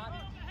between them, Connie.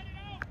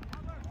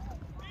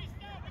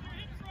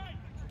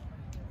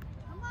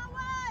 Come on,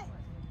 White.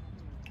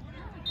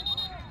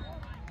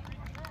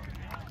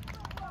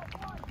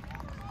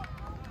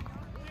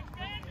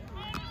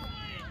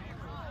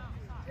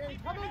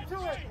 Come into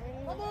it!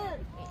 Come in!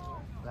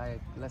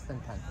 Like less than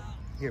 10.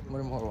 Here,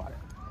 more water.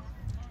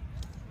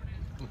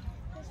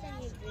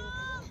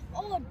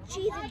 Oh,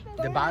 Jesus.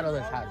 The bottle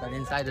is hot, but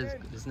inside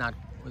is not.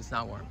 It's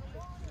not warm.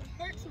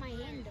 Hurts my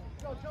hand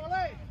though. Go,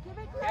 Charlie! Give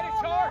it Get it,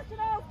 Joe. Char!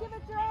 Give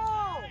it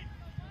Joe.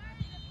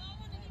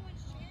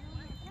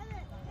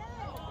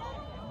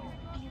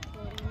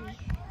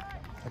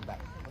 Head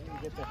back. Why didn't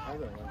you get that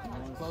header? Like, no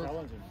one's Close.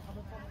 challenging.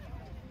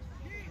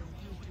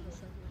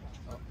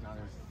 Oh, now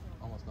there's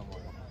almost no more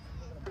water.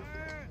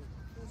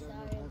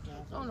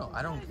 No,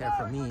 I don't care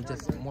for me.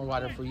 Just more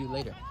water for you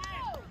later.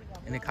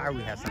 In the car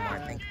we have some more, I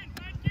think.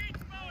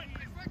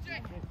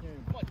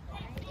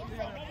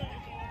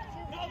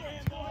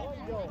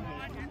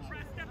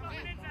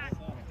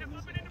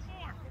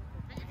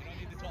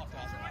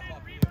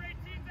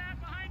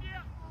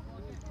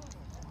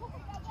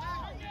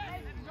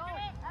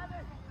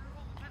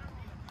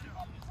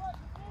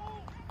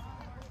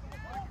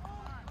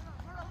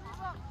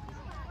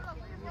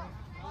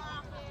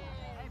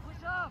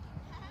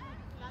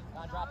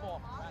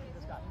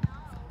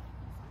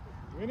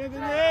 Win it in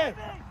there.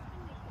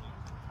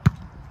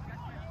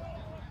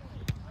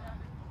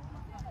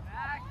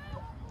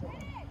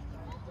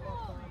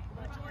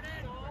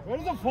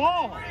 Where's the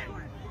fall?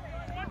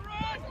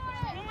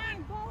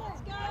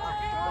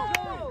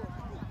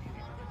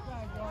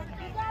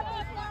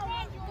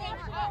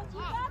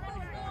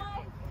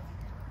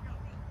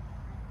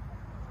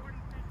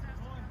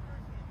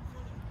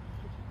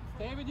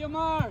 Stay with your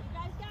mark.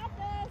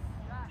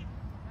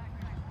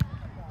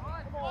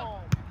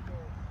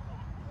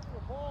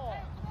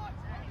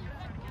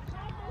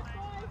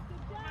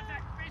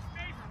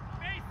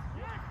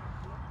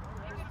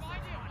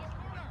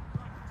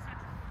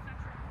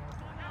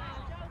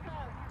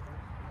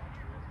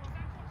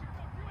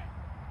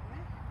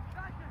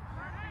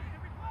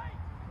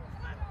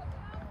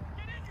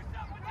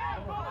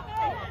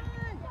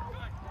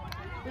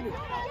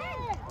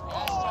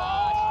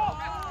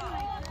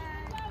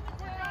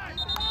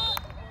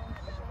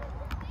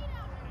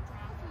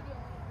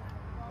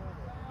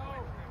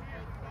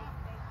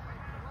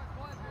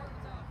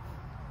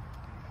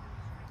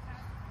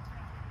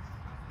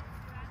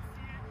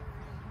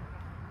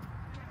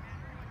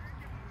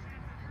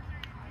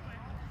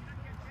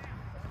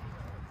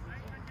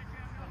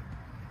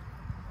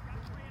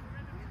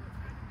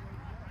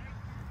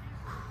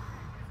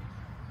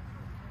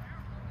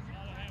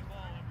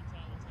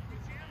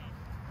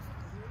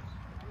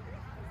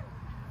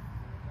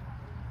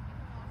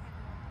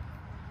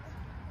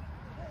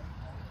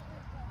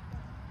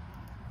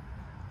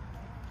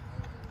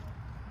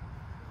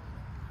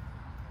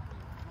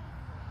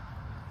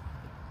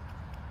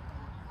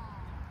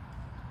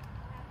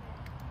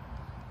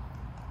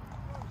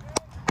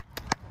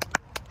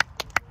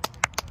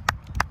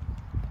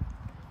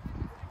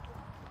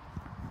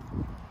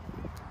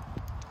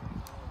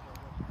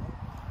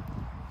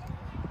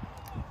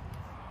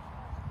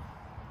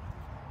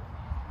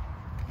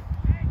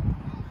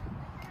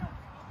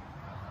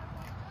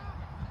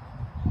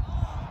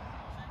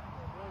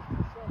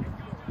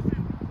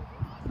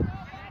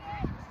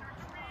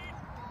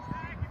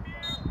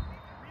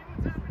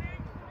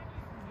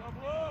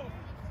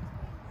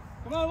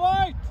 Come on,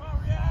 White!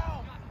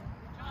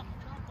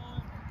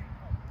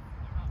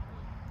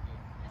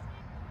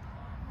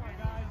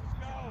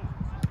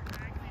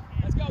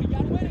 Let's go, you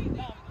gotta win it.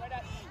 Right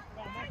at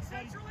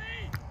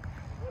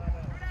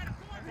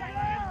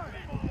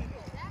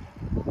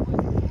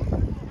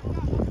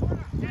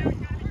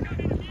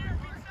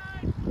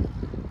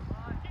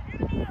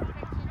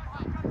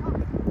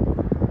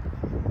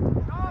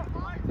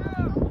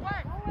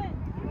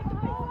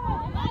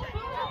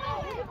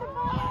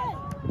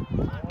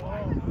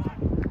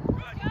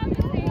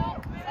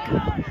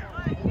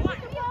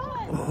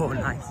Oh,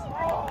 nice.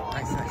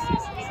 Nice.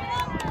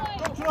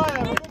 Good try,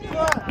 Evan. Good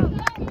try.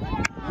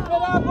 Keep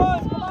it up,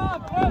 boys. Come on,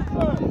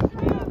 pressure.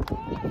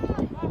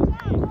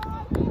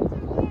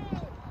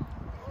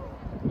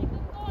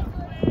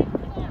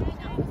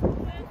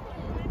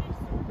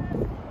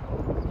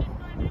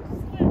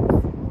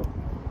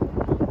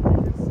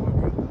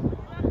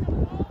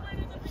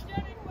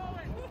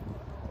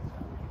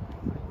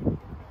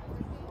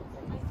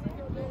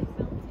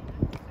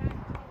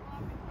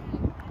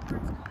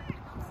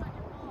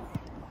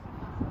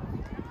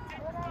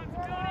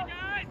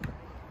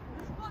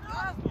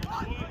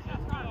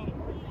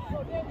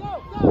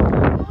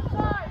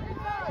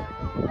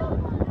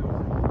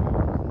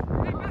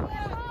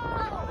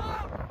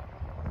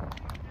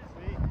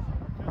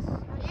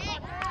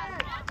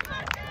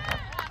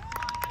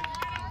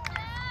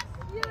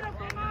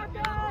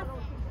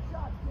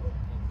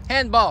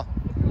 Handball.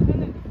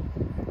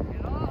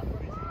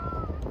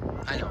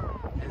 I know.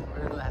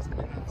 We're in the last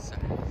minute.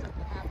 Sorry.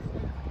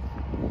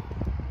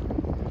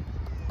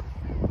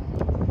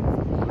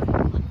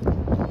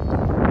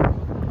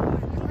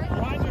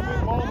 Find your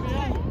good ball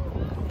behind you.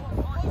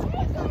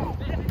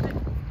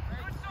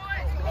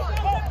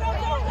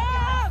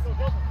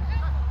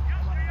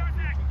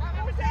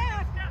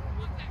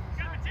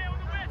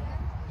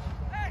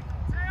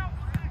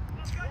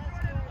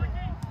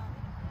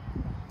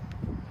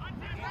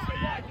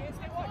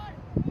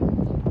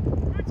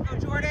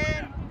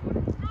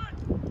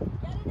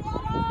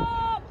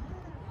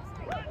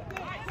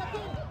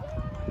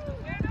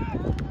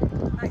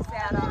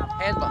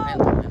 Handball.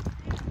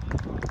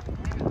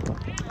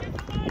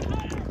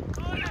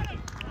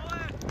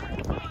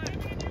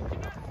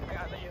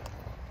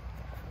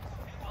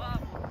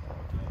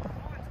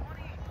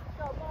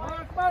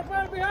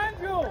 Mark, behind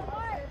you!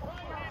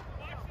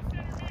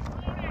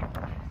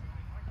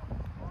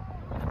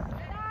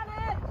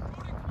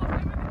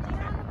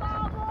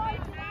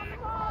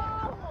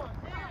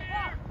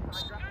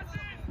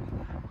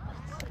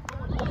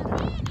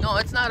 No,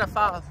 it's not a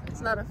foul.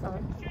 It's not a foul.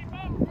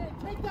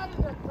 Take that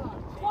in there,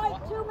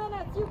 White, 2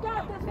 minutes. You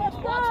got this. Let's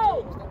go.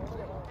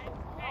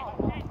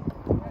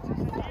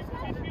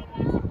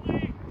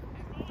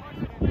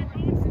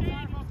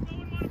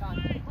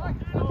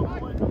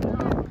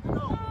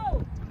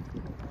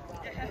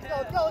 Let's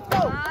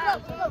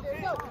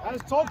go.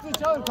 Let's talk to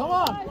each other. Come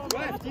on.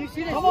 Do you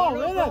see this? Come on,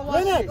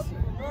 win it.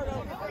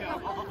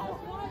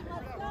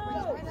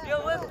 The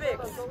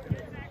Olympics.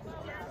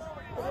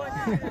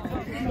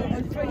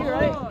 It's right here,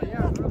 right?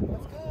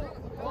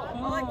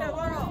 I like that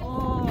one.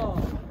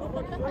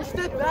 I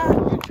step back.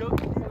 You're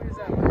joking. What is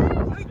that?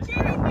 You're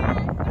cheating,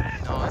 man.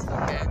 No, it's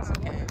okay. It's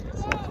okay.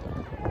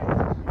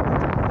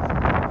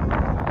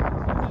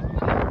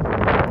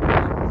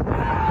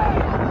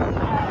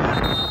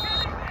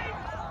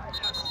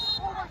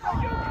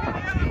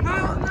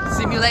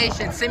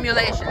 Simulation,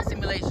 simulation,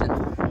 simulation.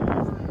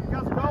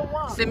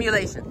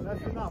 Simulation.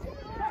 That's enough.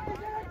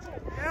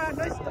 Yeah,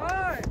 nice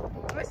dive.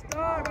 Nice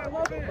dive. I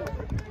love it.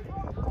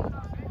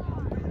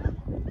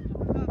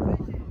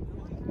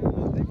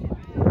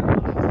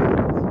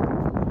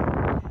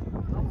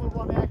 Number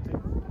one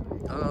active.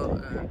 Oh,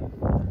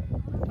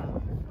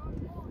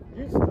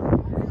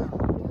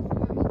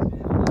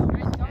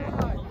 Great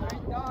dive.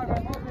 Great dive. I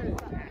love it.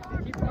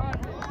 Keep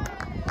diving.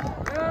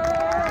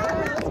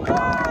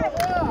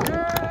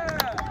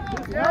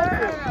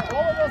 Yeah.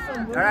 All of us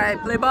are all right,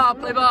 play ball,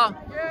 play ball.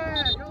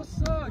 Yeah. Go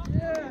suck.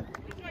 Yeah.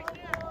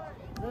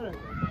 good.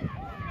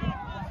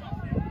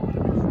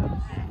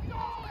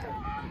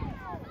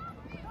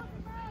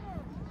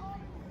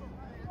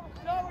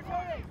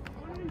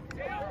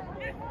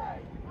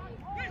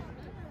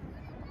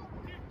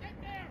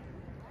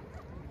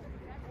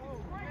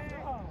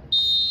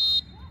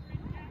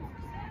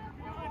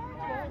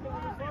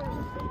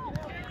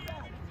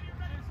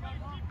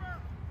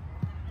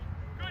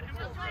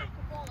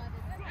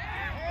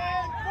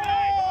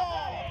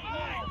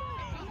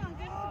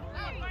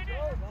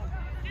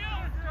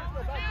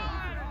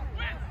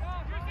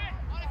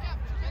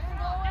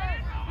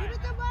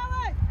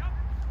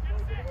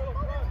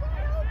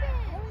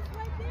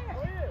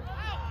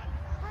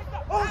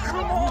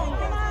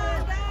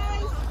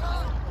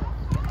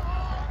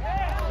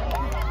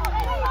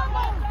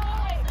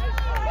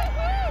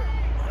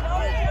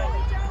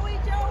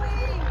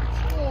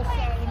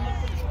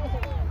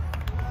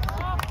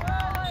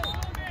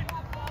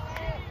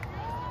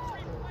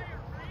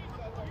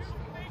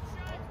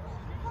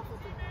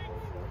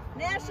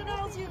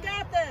 Nationals, you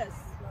got this.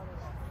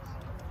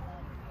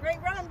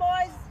 Great run,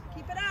 boys.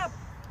 Keep it up.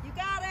 You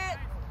got it.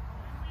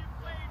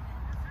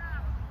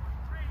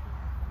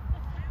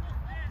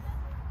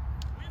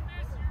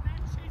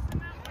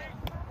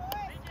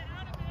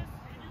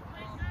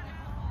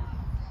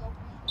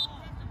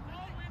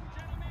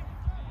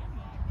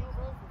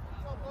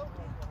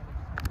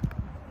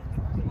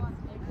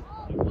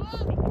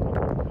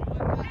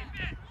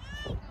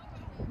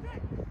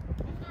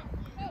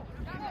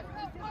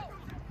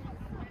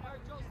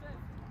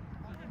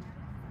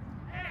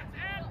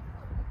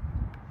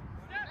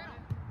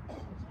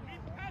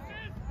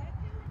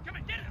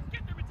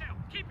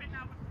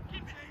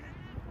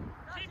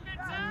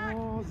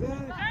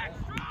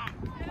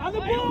 On the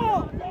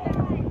ball!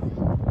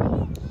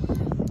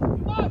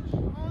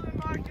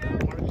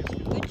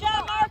 Good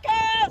job,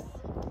 Marcus.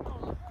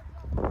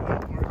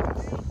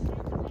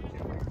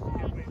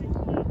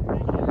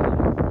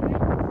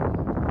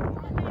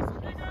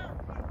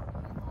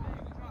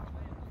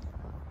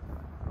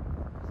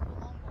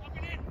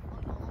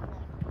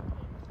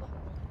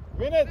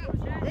 Win it!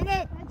 Win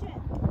it!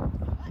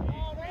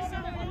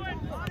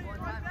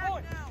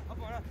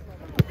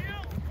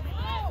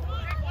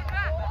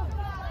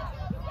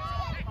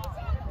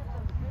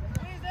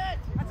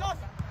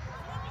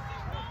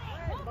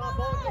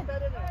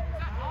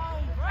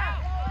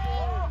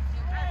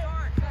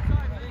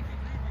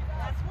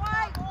 That's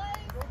white.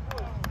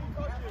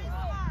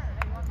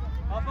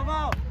 Up him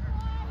out.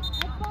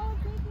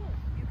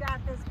 You got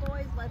this,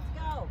 boys. Let's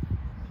go.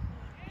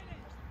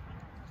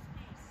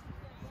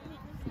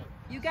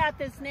 You got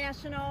this,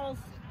 Nationals.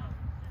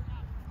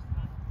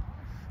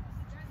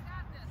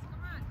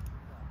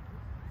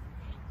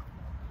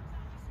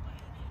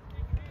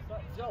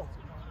 Joe,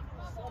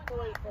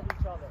 separate from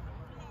each other.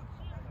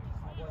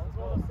 Don't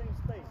go in the same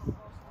space.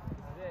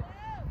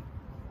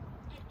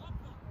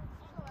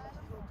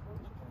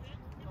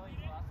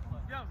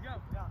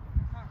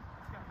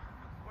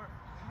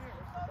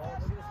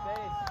 See the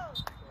space.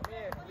 Come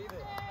here, leave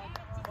it.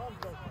 Come,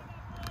 Joe.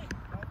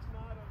 That's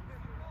not a...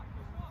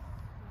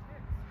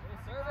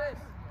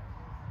 Service.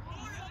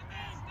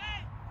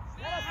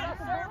 Yes,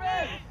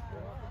 service.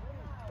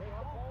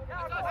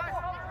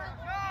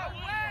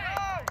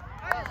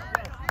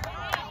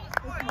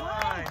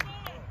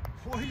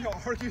 What are you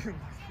arguing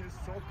like? It's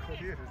so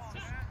clear. It's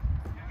just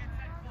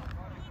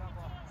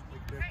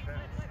like their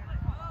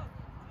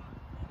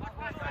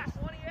pass.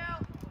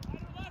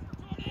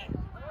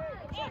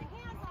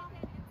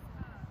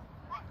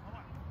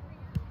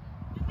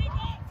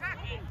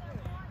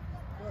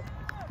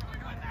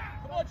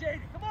 Come on,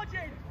 Jaden. Come on,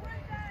 Jaden.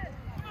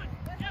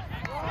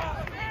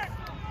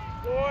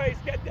 Boys,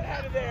 get that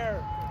out of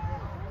there.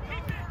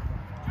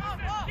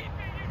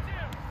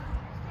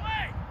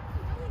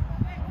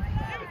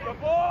 The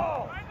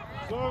ball.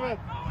 Serve it.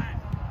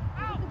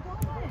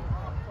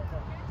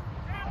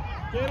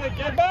 Get it.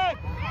 Get back.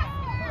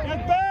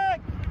 Get back.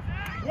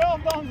 Well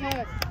done,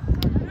 Zach.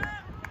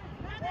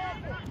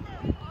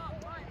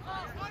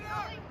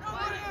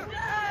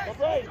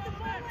 Right.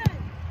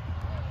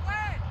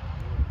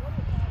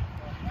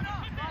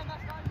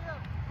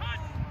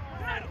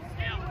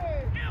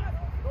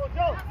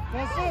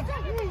 That's it.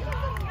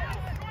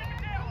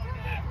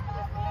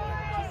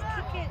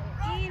 Just kick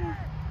it in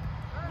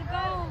the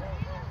goal.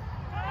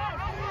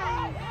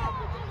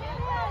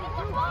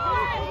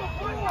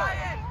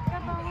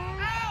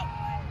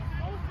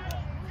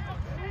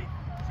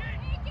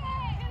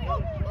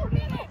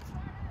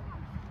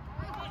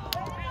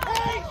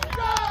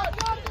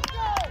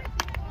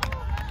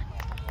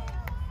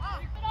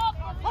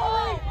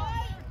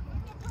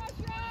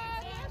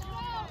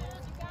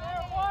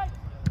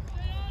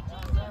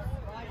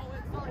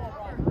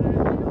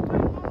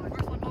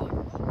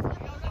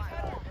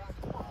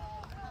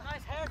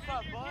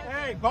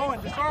 Hey,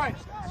 Bowen, just all right.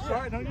 Just all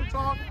right, no need to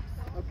talk.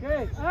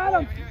 Okay,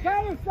 Adam,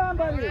 carry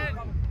somebody.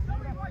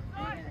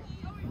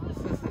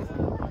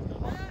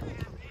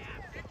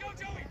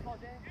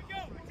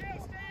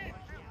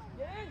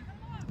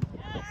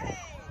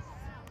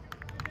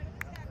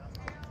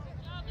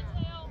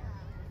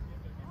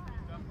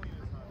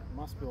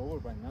 Must be over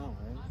by now,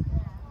 right?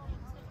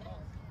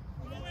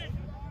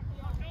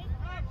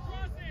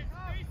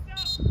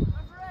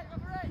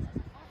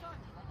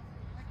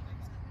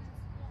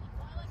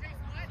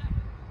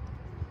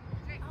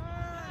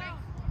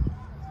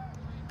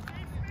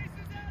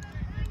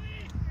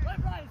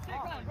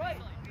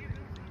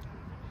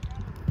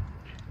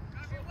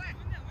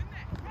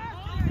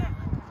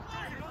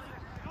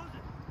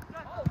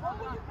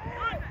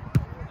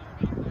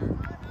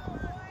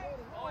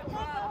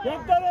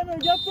 Get that, Emily,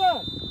 get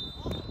that.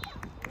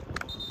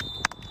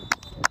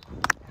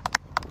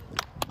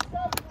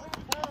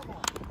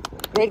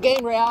 Great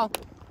game, Real.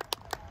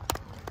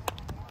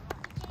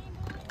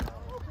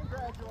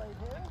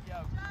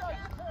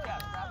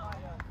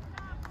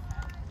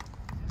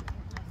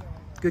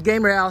 Good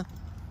game, Real.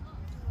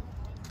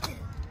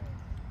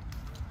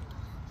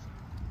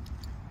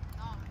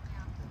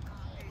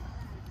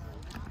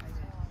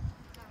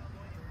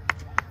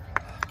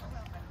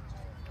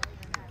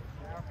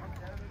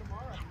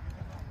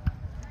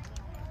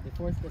 They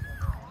forced the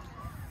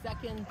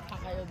second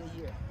tie of the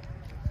year.